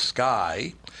of the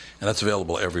Sky. And that's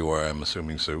available everywhere, I'm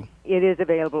assuming, Sue. It is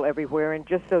available everywhere. And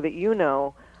just so that you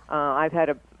know,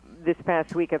 this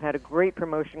past week I've had a great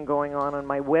promotion going on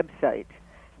my website.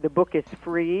 The book is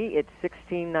free. It's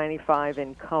 $16.95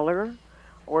 in color,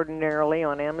 ordinarily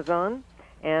on Amazon.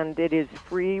 And it is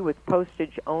free with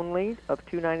postage only of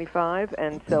 $2.95.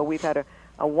 And so we've had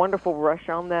a wonderful rush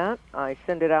on that. I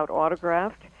send it out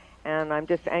autographed, and I'm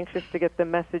just anxious to get the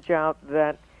message out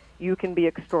that you can be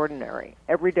extraordinary.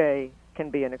 Every day can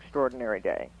be an extraordinary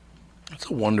day. That's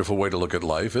a wonderful way to look at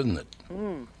life, isn't it?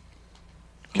 Mm.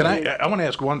 Can I want to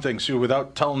ask one thing, Sue,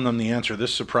 without telling them the answer.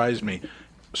 This surprised me.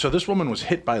 So this woman was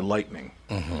hit by lightning.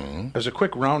 Mm-hmm. As a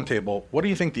quick roundtable, what do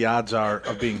you think the odds are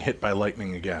of being hit by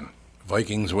lightning again?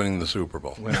 Vikings winning the Super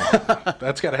Bowl. Well,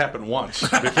 that's got to happen once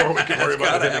before we can worry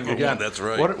about it hitting again. That's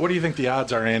right. What do you think the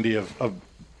odds are, Andy, of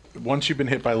once you've been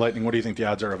hit by lightning, what do you think the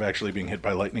odds are of actually being hit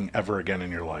by lightning ever again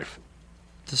in your life?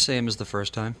 The same as the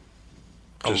first time.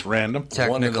 Just random?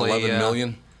 1 in 11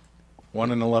 million?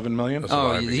 1 in 11 million?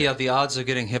 The odds of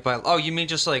getting hit by... Oh, you mean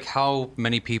just like how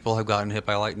many people have gotten hit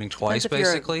by lightning twice, Depends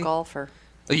if basically? You're a golfer.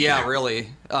 Yeah, really.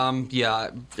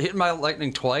 Hitting by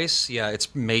lightning twice,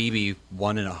 it's maybe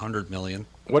 1 in 100 million.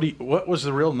 What was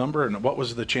the real number, and what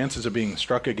was the chances of being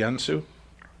struck again, Sue?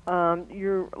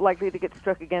 You're likely to get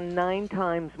struck again 9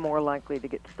 times more likely to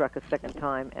get struck a second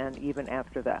time, and even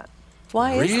after that.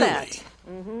 Why is that?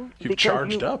 Mm-hmm. You've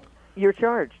charged up. You're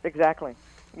charged, exactly.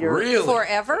 Really?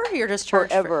 Forever? You're just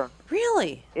charged Forever.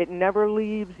 Really? It never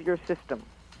leaves your system.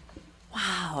 Wow,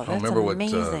 I that's remember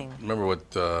amazing. Remember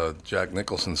what Jack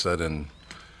Nicholson said in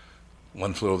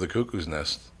One Flew Over the Cuckoo's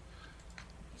Nest.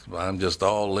 I'm just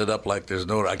all lit up like there's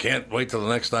no. I can't wait till the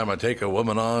next time I take a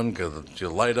woman on because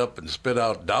she'll light up and spit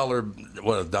out dollar.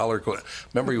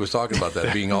 Remember he was talking about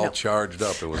that being all charged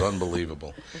up. It was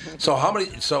unbelievable. So how many?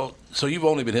 So you've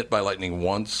only been hit by lightning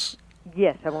once.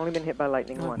 Yes, I've only been hit by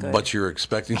lightning once. But you're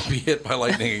expecting to be hit by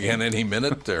lightning again any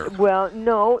minute there. Well,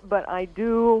 no, but I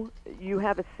do. You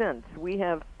have a sense. We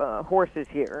have horses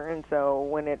here, and so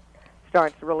when it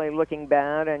starts really looking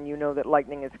bad and you know that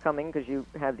lightning is coming because you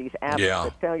have these apps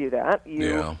that tell you that,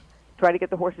 you try to get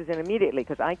the horses in immediately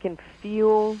because I can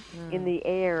feel in the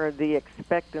air the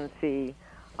expectancy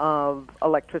of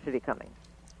electricity coming.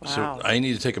 Wow. So I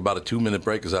need to take about a 2-minute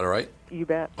break. Is that all right? You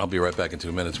bet. I'll be right back in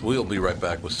 2 minutes. We'll be right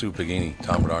back with Sue Pagini,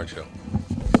 Tom Bernard Show.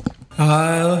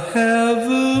 I'll have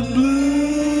a blue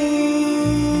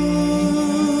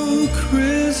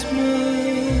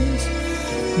Christmas,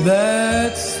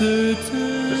 that's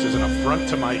certain. This is an affront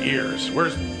to my ears.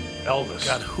 Where's Elvis?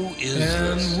 God, who is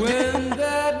this? When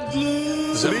that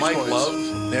blue Is it Mike Love?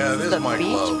 Yeah, it is Mike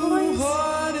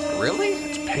Love. Really?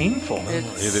 It's painful. It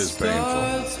is painful.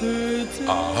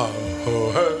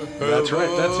 That's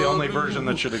right. That's the only version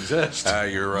that should exist.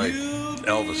 You're right.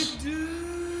 Elvis.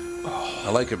 I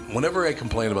like it. Whenever I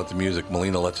complain about the music,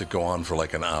 Molina lets it go on for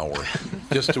like an hour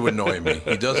just to annoy me.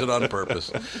 He does it on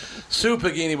purpose. Sue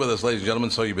Pagini with us, ladies and gentlemen.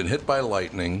 So you've been hit by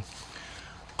lightning.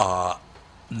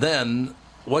 Then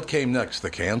what came next?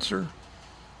 The cancer?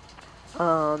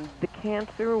 The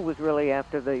cancer was really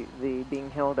after the being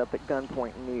held up at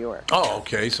gunpoint in New York. Oh,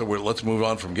 okay. So let's move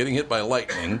on from getting hit by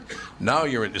lightning. Now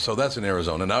you're in. So that's in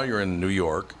Arizona. Now you're in New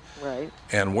York. Right.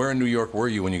 And where in New York were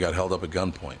you when you got held up at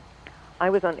gunpoint? I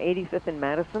was on 85th and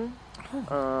Madison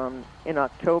in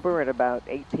October at about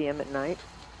 8 p.m. at night,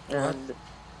 and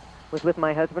was with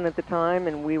my husband at the time,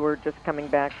 and we were just coming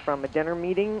back from a dinner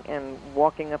meeting and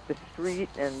walking up the street,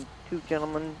 and two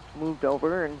gentlemen moved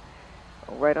over and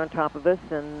right on top of us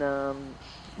and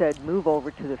said, move over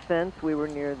to the fence. We were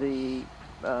near the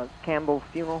Campbell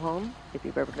Funeral Home, if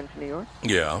you've ever been to New York.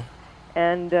 Yeah.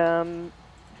 And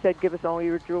said, give us all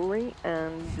your jewelry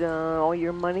and all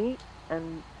your money.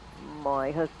 And my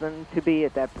husband-to-be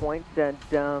at that point said,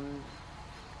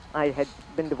 I had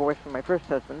been divorced from my first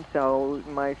husband, so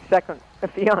my second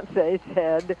fiancé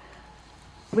said,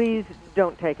 please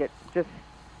don't take it. Just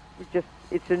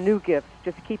it's a new gift.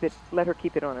 Just keep it. Let her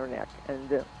keep it on her neck.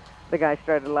 And the guy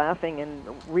started laughing and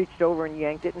reached over and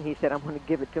yanked it, and he said, I'm going to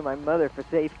give it to my mother for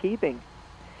safekeeping.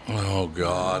 Oh,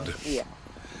 God. Yeah.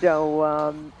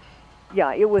 So,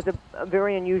 it was a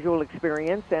very unusual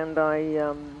experience, and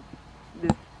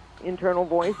this internal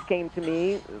voice came to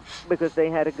me because they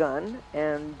had a gun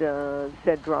and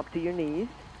said, drop to your knees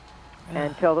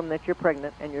and tell them that you're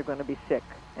pregnant and you're going to be sick.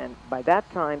 And by that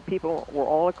time, people were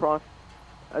all across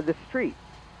the street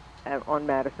on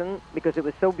Madison because it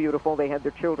was so beautiful. They had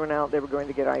their children out. They were going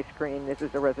to get ice cream. This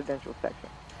is a residential section.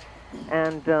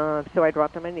 And so I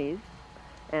dropped on my knees,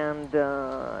 and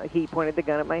he pointed the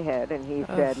gun at my head, and he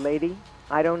said, lady,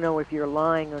 I don't know if you're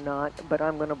lying or not, but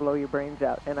I'm going to blow your brains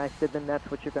out. And I said, then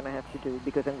that's what you're going to have to do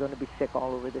because I'm going to be sick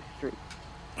all over this street.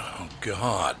 Oh,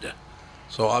 God.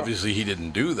 So obviously he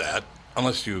didn't do that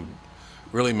unless you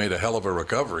really made a hell of a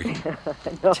recovery.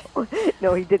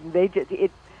 No, he didn't.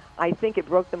 I think it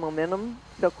broke the momentum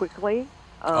so quickly.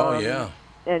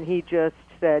 And he just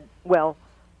said, well,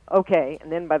 okay. And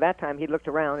then by that time he looked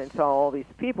around and saw all these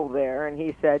people there, and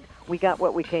he said, we got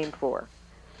what we came for.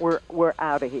 We're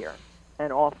out of here.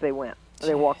 And off they went.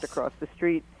 They walked across the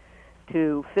street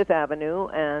to Fifth Avenue,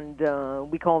 and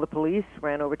we called the police,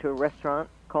 ran over to a restaurant,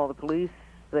 called the police.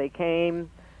 They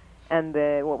came. And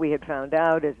what we had found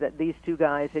out is that these two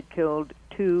guys had killed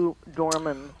two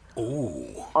doormen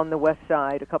on the west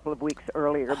side a couple of weeks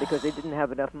earlier because they didn't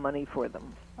have enough money for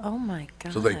them. Oh, my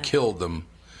God. So they killed them.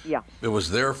 Yeah. It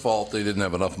was their fault they didn't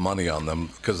have enough money on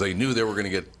them because they knew they were going to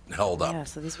get held up. Yeah,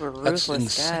 so these were That's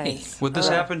ruthless insane. guys. Would this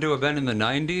happen to have been in the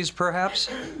 90s, perhaps?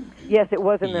 Yes, it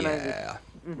was in the 90s. Yeah.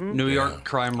 New York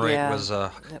crime rate was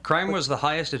crime was the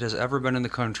highest it has ever been in the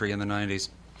country in the 90s.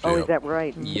 Oh, is that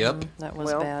right? Yep. That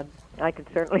was bad. I can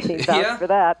certainly vouch for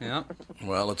that. Yeah.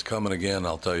 Well, it's coming again,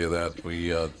 I'll tell you that.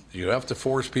 You have to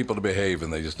force people to behave,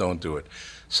 and they just don't do it.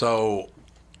 So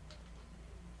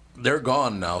they're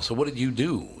gone now. So what did you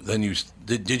do? Then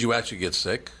did you actually get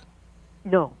sick?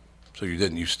 No. So you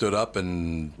didn't. You stood up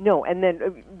and... No, and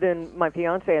then my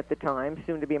fiancé at the time,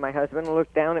 soon to be my husband,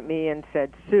 looked down at me and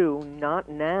said, Sue, not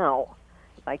now.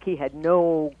 like he had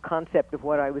no concept of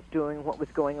what I was doing, what was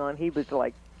going on. He was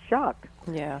like shocked.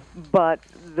 Yeah. But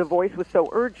the voice was so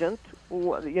urgent.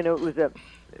 You know, it was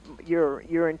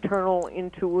your internal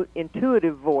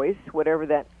intuitive voice, whatever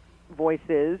that voice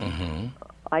is. Mm-hmm.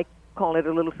 I call it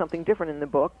a little something different in the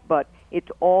book, but it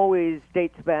always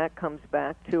comes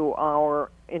back to our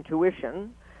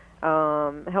intuition.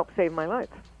 Helped save my life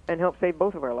and helped save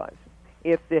both of our lives.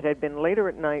 If it had been later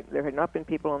at night, there had not been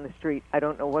people on the street, I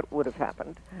don't know what would have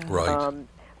happened. Right.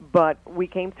 But we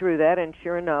came through that, and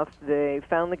sure enough, they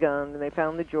found the gun, and they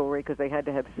found the jewelry, because they had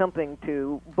to have something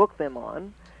to book them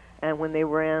on. And when they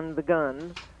ran the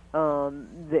gun,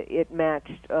 it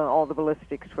matched all the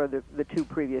ballistics for the two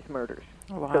previous murders.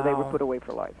 Wow. So they were put away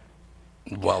for life.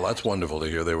 Well, that's wonderful to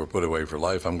hear. They were put away for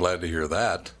life. I'm glad to hear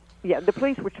that. Yeah, the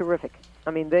police were terrific.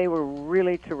 I mean, they were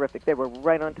really terrific. They were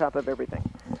right on top of everything.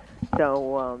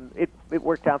 So it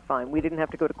worked out fine. We didn't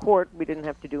have to go to court. We didn't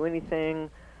have to do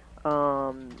anything.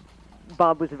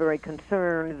 Bob was very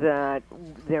concerned that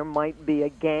there might be a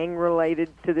gang related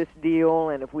to this deal,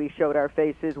 and if we showed our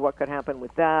faces, what could happen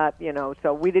with that, you know.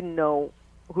 So we didn't know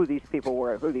who these people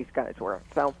were, who these guys were.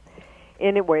 So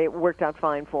anyway, it worked out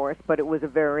fine for us, but it was a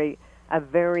very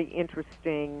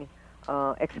interesting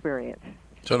experience.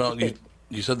 So now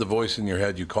you said the voice in your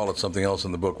head. You call it something else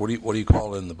in the book. What do you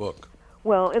call it in the book?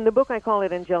 Well, in the book, I call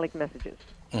it angelic messages,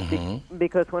 Mm-hmm.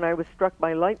 because when I was struck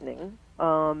by lightning,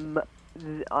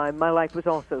 my life was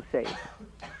also saved.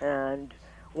 And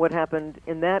what happened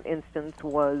in that instance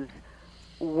was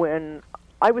when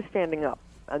I was standing up,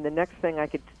 and the next thing I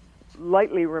could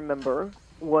lightly remember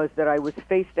was that I was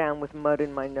face down with mud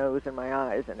in my nose and my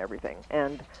eyes and everything.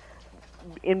 And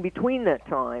in between that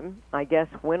time, I guess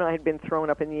when I had been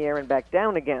thrown up in the air and back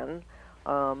down again,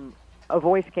 a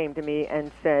voice came to me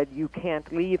and said, "You can't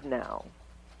leave now.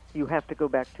 You have to go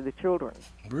back to the children."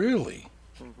 Really?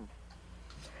 Mm-hmm.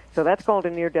 So that's called a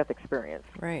near-death experience.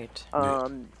 Right.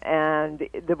 And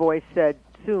the voice said,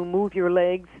 "Sue, move your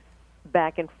legs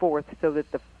back and forth so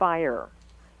that the fire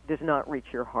does not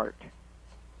reach your heart."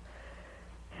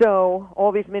 So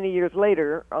all these many years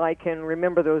later, I can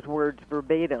remember those words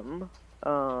verbatim.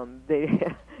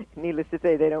 They, needless to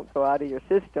say, they don't go out of your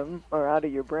system or out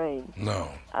of your brain. No.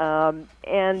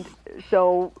 And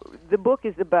so the book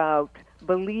is about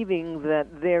believing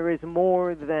that there is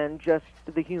more than just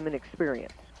the human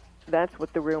experience. That's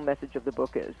what the real message of the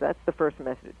book is. That's the first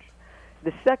message.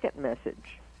 The second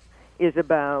message is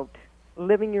about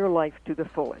living your life to the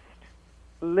fullest,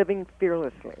 living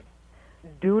fearlessly.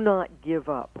 Do not give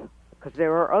up, because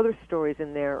there are other stories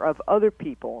in there of other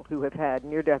people who have had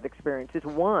near-death experiences.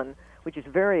 One, which is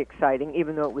very exciting,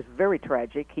 even though it was very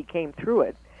tragic, he came through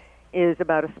it, is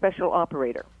about a special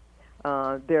operator.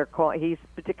 He's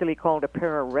particularly called a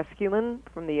pararescueman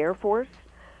from the Air Force,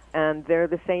 and they're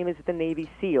the same as the Navy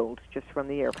SEALs, just from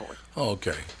the Air Force. Oh,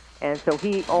 okay. And so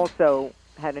he also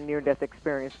had a near-death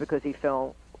experience because he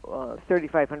fell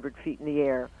 3,500 feet in the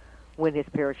air when his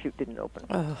parachute didn't open.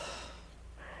 Ugh.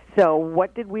 So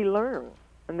what did we learn?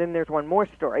 And then there's one more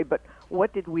story, but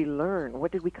what did we learn?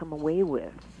 What did we come away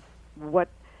with?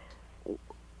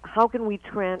 How can we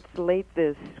translate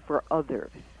this for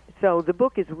others? So the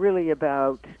book is really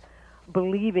about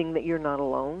believing that you're not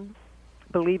alone,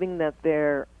 believing that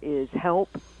there is help,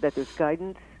 that there's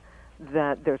guidance,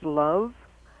 that there's love,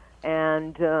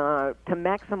 and to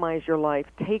maximize your life,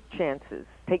 take chances.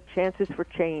 Take chances for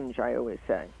change, I always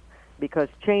say, because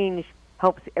change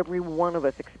helps every one of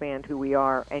us expand who we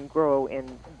are and grow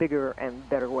in bigger and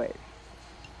better ways.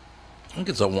 I think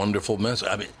it's a wonderful message.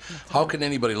 I mean, how can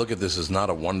anybody look at this as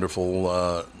not a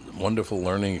wonderful, wonderful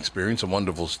learning experience, a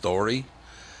wonderful story?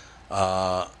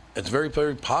 It's very,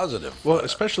 very positive. Well,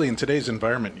 especially in today's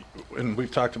environment, and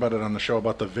we've talked about it on the show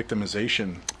about the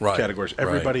victimization categories.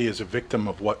 Everybody is a victim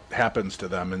of what happens to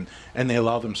them, and they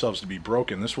allow themselves to be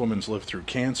broken. This woman's lived through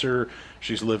cancer.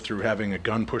 She's lived through having a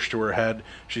gun pushed to her head.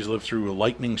 She's lived through a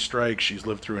lightning strike. She's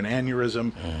lived through an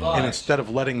aneurysm. And instead of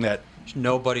letting that...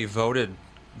 Nobody voted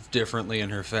differently in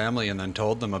her family and then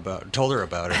told her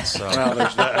about it. So well,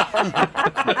 there's that.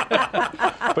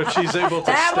 But she's able to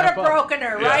that would have broken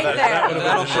her right there.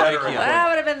 That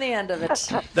would have been the end of it.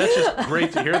 That's just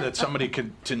great to hear that somebody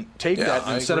could take that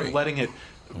and instead agree. of letting it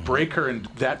break her and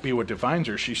that be what defines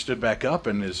her, she stood back up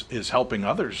and is helping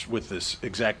others with this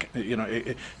exact,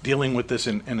 dealing with this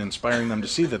and inspiring them to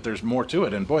see that there's more to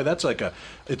it. And boy, that's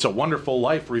it's a wonderful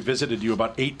life revisited you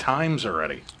about 8 times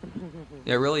already.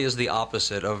 Yeah, it really is the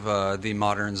opposite of the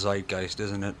modern zeitgeist,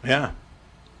 isn't it? Yeah.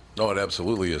 No, it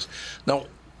absolutely is. Now,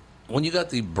 When you got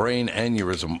the brain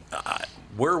aneurysm,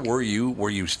 where were you? Were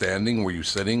you standing? Were you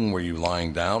sitting? Were you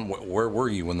lying down? Where were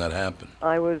you when that happened?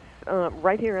 I was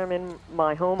right here. I'm in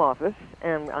my home office,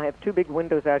 and I have two big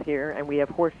windows out here, and we have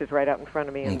horses right out in front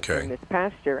of me in this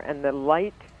pasture. And a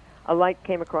light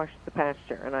came across the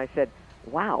pasture, and I said,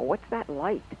 "Wow, what's that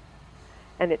light?"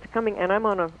 And it's coming, and I'm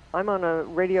on a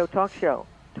radio talk show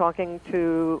talking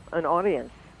to an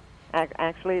audience.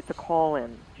 Actually, it's a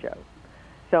call-in show.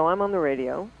 So I'm on the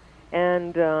radio,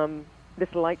 and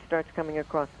this light starts coming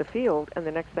across the field, and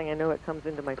the next thing I know, it comes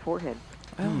into my forehead.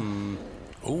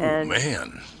 Oh, and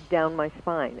man. Down my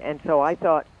spine. And so I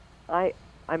thought, I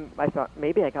thought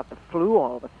maybe I got the flu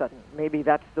all of a sudden. Maybe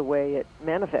that's the way it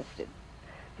manifested.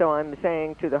 So I'm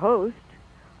saying to the host,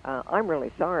 I'm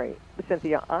really sorry,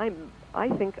 Cynthia, I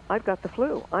think I've got the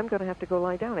flu. I'm going to have to go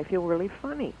lie down. I feel really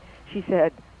funny. She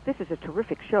said, "This is a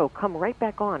terrific show. Come right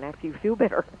back on after you feel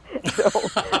better." So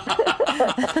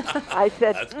I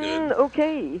said,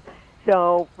 "Okay."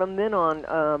 So from then on,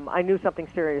 I knew something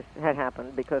serious had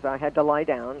happened because I had to lie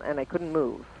down and I couldn't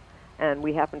move. And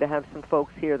we happened to have some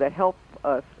folks here that help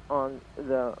us on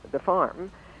the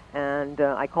farm. And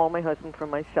I called my husband from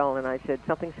my cell and I said,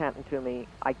 "Something's happened to me.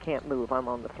 I can't move. I'm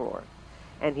on the floor."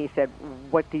 And he said,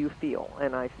 "What do you feel?"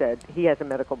 And I said, he has a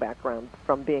medical background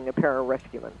from being a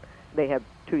pararescueman. They have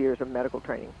 2 years of medical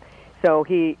training. So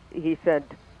he said,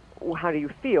 "Well, how do you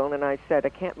feel?" And I said, "I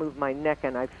can't move my neck,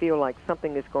 and I feel like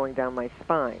something is going down my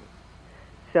spine."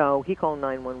 So he called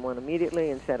 911 immediately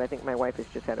and said, "I think my wife has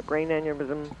just had a brain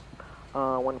aneurysm.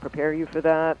 I want to prepare you for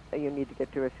that. You need to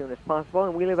get to her as soon as possible."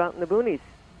 And we live out in the boonies.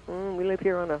 We live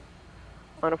here on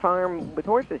a farm with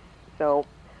horses. So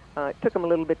it took them a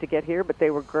little bit to get here, but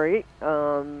they were great.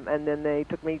 And then they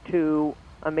took me to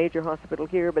a major hospital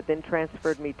here, but then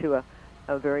transferred me to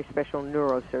a very special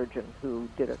neurosurgeon who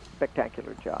did a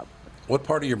spectacular job. What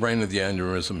part of your brain did the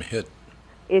aneurysm hit?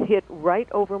 It hit right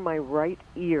over my right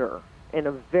ear in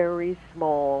a very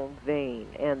small vein,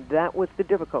 and that was the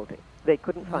difficulty. They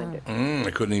couldn't find it.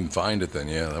 They couldn't even find it then,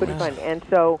 yeah. Couldn't find it. And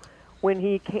so when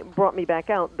he brought me back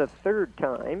out the third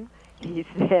time, he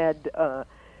said,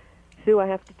 "Sue, I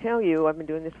have to tell you, I've been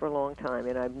doing this for a long time,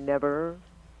 and I've never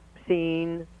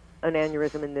seen an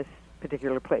aneurysm in this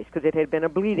particular place," because it had been a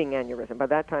bleeding aneurysm. By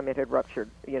that time, it had ruptured.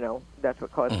 That's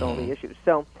what caused all the issues.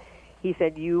 So he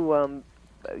said, you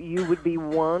would be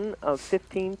one of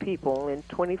 15 people in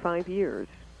 25 years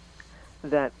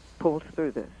that pulls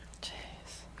through this.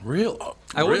 Real?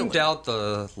 I wouldn't doubt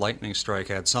the lightning strike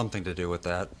had something to do with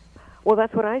that. Well,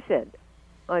 that's what I said.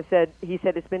 He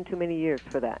said, it's been too many years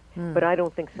for that. But I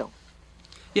don't think so.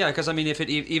 Yeah, because, I mean,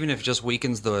 even if it just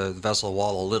weakens the vessel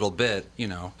wall a little bit,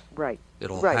 right.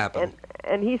 It'll happen.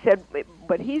 And he said,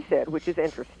 which is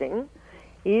interesting,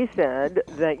 he said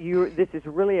that this is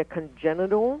really a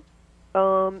congenital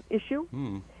issue,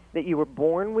 that you were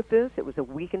born with this. It was a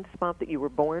weakened spot that you were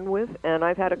born with. And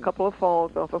I've had a couple of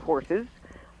falls off of horses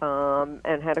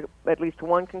and had at least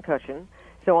one concussion.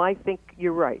 So I think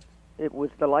you're right. It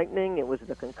was the lightning, it was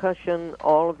the concussion,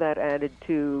 all of that added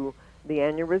to the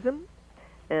aneurysm.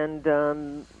 And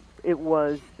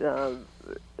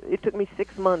it took me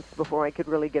 6 months before I could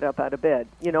really get up out of bed.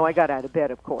 I got out of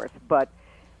bed, of course, but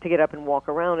to get up and walk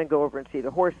around and go over and see the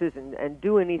horses and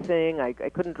do anything, I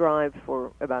couldn't drive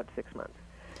for about 6 months.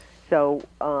 So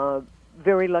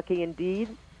very lucky indeed.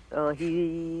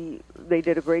 They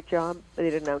did a great job. They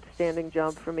did an outstanding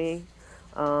job for me.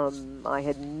 I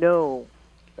had no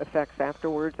effects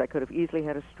afterwards. I could have easily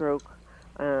had a stroke.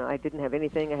 I didn't have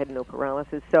anything. I had no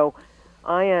paralysis. So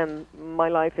my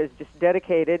life is just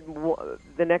dedicated.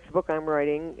 The next book I'm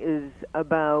writing is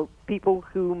about people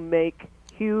who make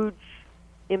huge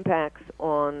impacts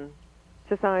on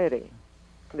society.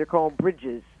 They're called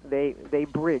bridges. They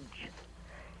bridge.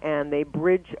 And they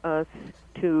bridge us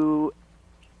to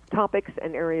topics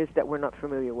and areas that we're not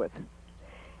familiar with.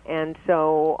 And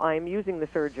so I'm using the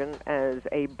surgeon as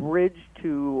a bridge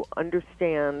to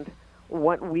understand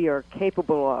what we are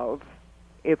capable of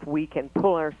if we can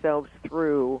pull ourselves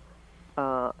through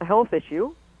a health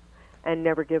issue and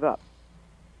never give up.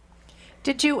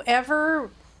 Did you ever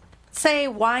say,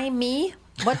 "Why me"?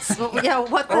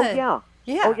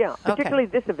 Yeah. Particularly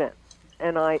this event.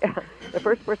 And the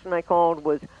first person I called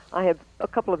was, I have a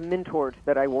couple of mentors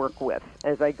that I work with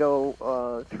as I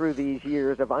go through these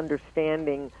years of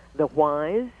understanding the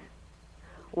whys.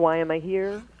 Why am I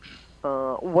here?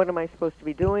 What am I supposed to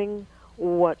be doing?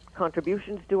 What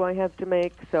contributions do I have to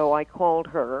make? So I called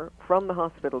her from the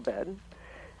hospital bed,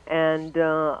 and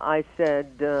I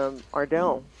said,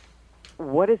 Ardell,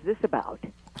 what is this about?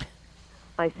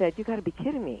 I said, you got to be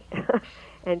kidding me.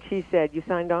 And she said, you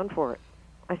signed on for it.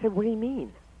 I said, what do you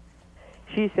mean?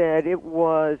 She said it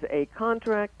was a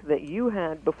contract that you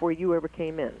had before you ever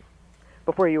came in.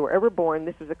 Before you were ever born,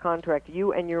 this was a contract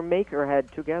you and your maker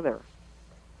had together.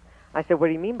 I said, what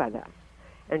do you mean by that?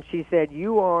 And she said,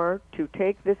 you are to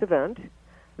take this event,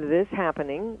 this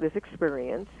happening, this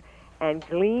experience, and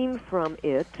glean from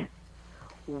it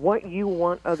what you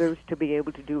want others to be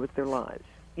able to do with their lives.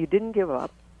 You didn't give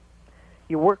up.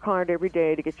 You work hard every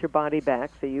day to get your body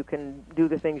back so you can do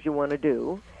the things you want to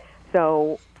do.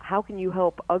 So how can you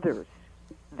help others?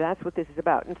 That's what this is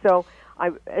about. And so,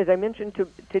 as I mentioned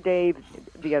to Dave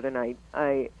the other night,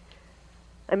 I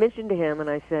mentioned to him and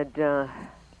I said,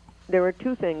 there are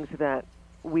two things that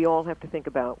we all have to think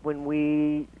about when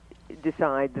we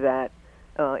decide that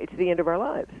it's the end of our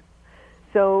lives.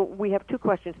 So we have two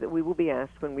questions that we will be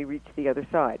asked when we reach the other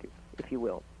side, if you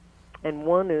will. And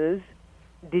one is,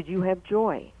 did you have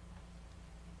joy?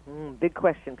 Big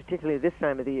question, particularly this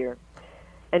time of the year.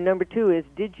 And number two is,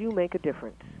 did you make a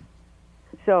difference?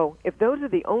 So if those are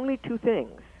the only two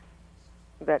things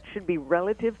that should be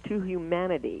relative to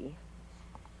humanity,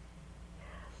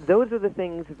 those are the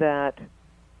things that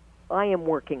I am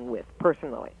working with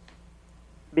personally.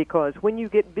 Because when you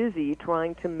get busy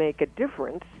trying to make a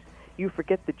difference, you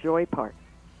forget the joy part.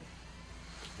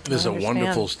 This is a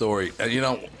wonderful story.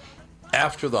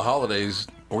 After the holidays,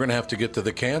 we're going to have to get to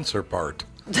the cancer part.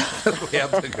 We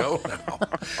have to go now.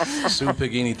 Sue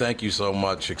Pigini, thank you so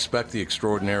much. Expect the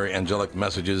extraordinary angelic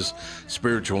messages,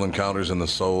 spiritual encounters in the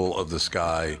soul of the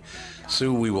sky.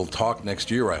 Sue, we will talk next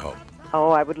year, I hope.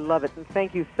 Oh, I would love it. And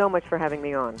thank you so much for having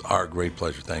me on. Our great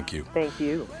pleasure. Thank you. Thank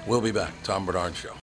you. We'll be back. Tom Bernard Show.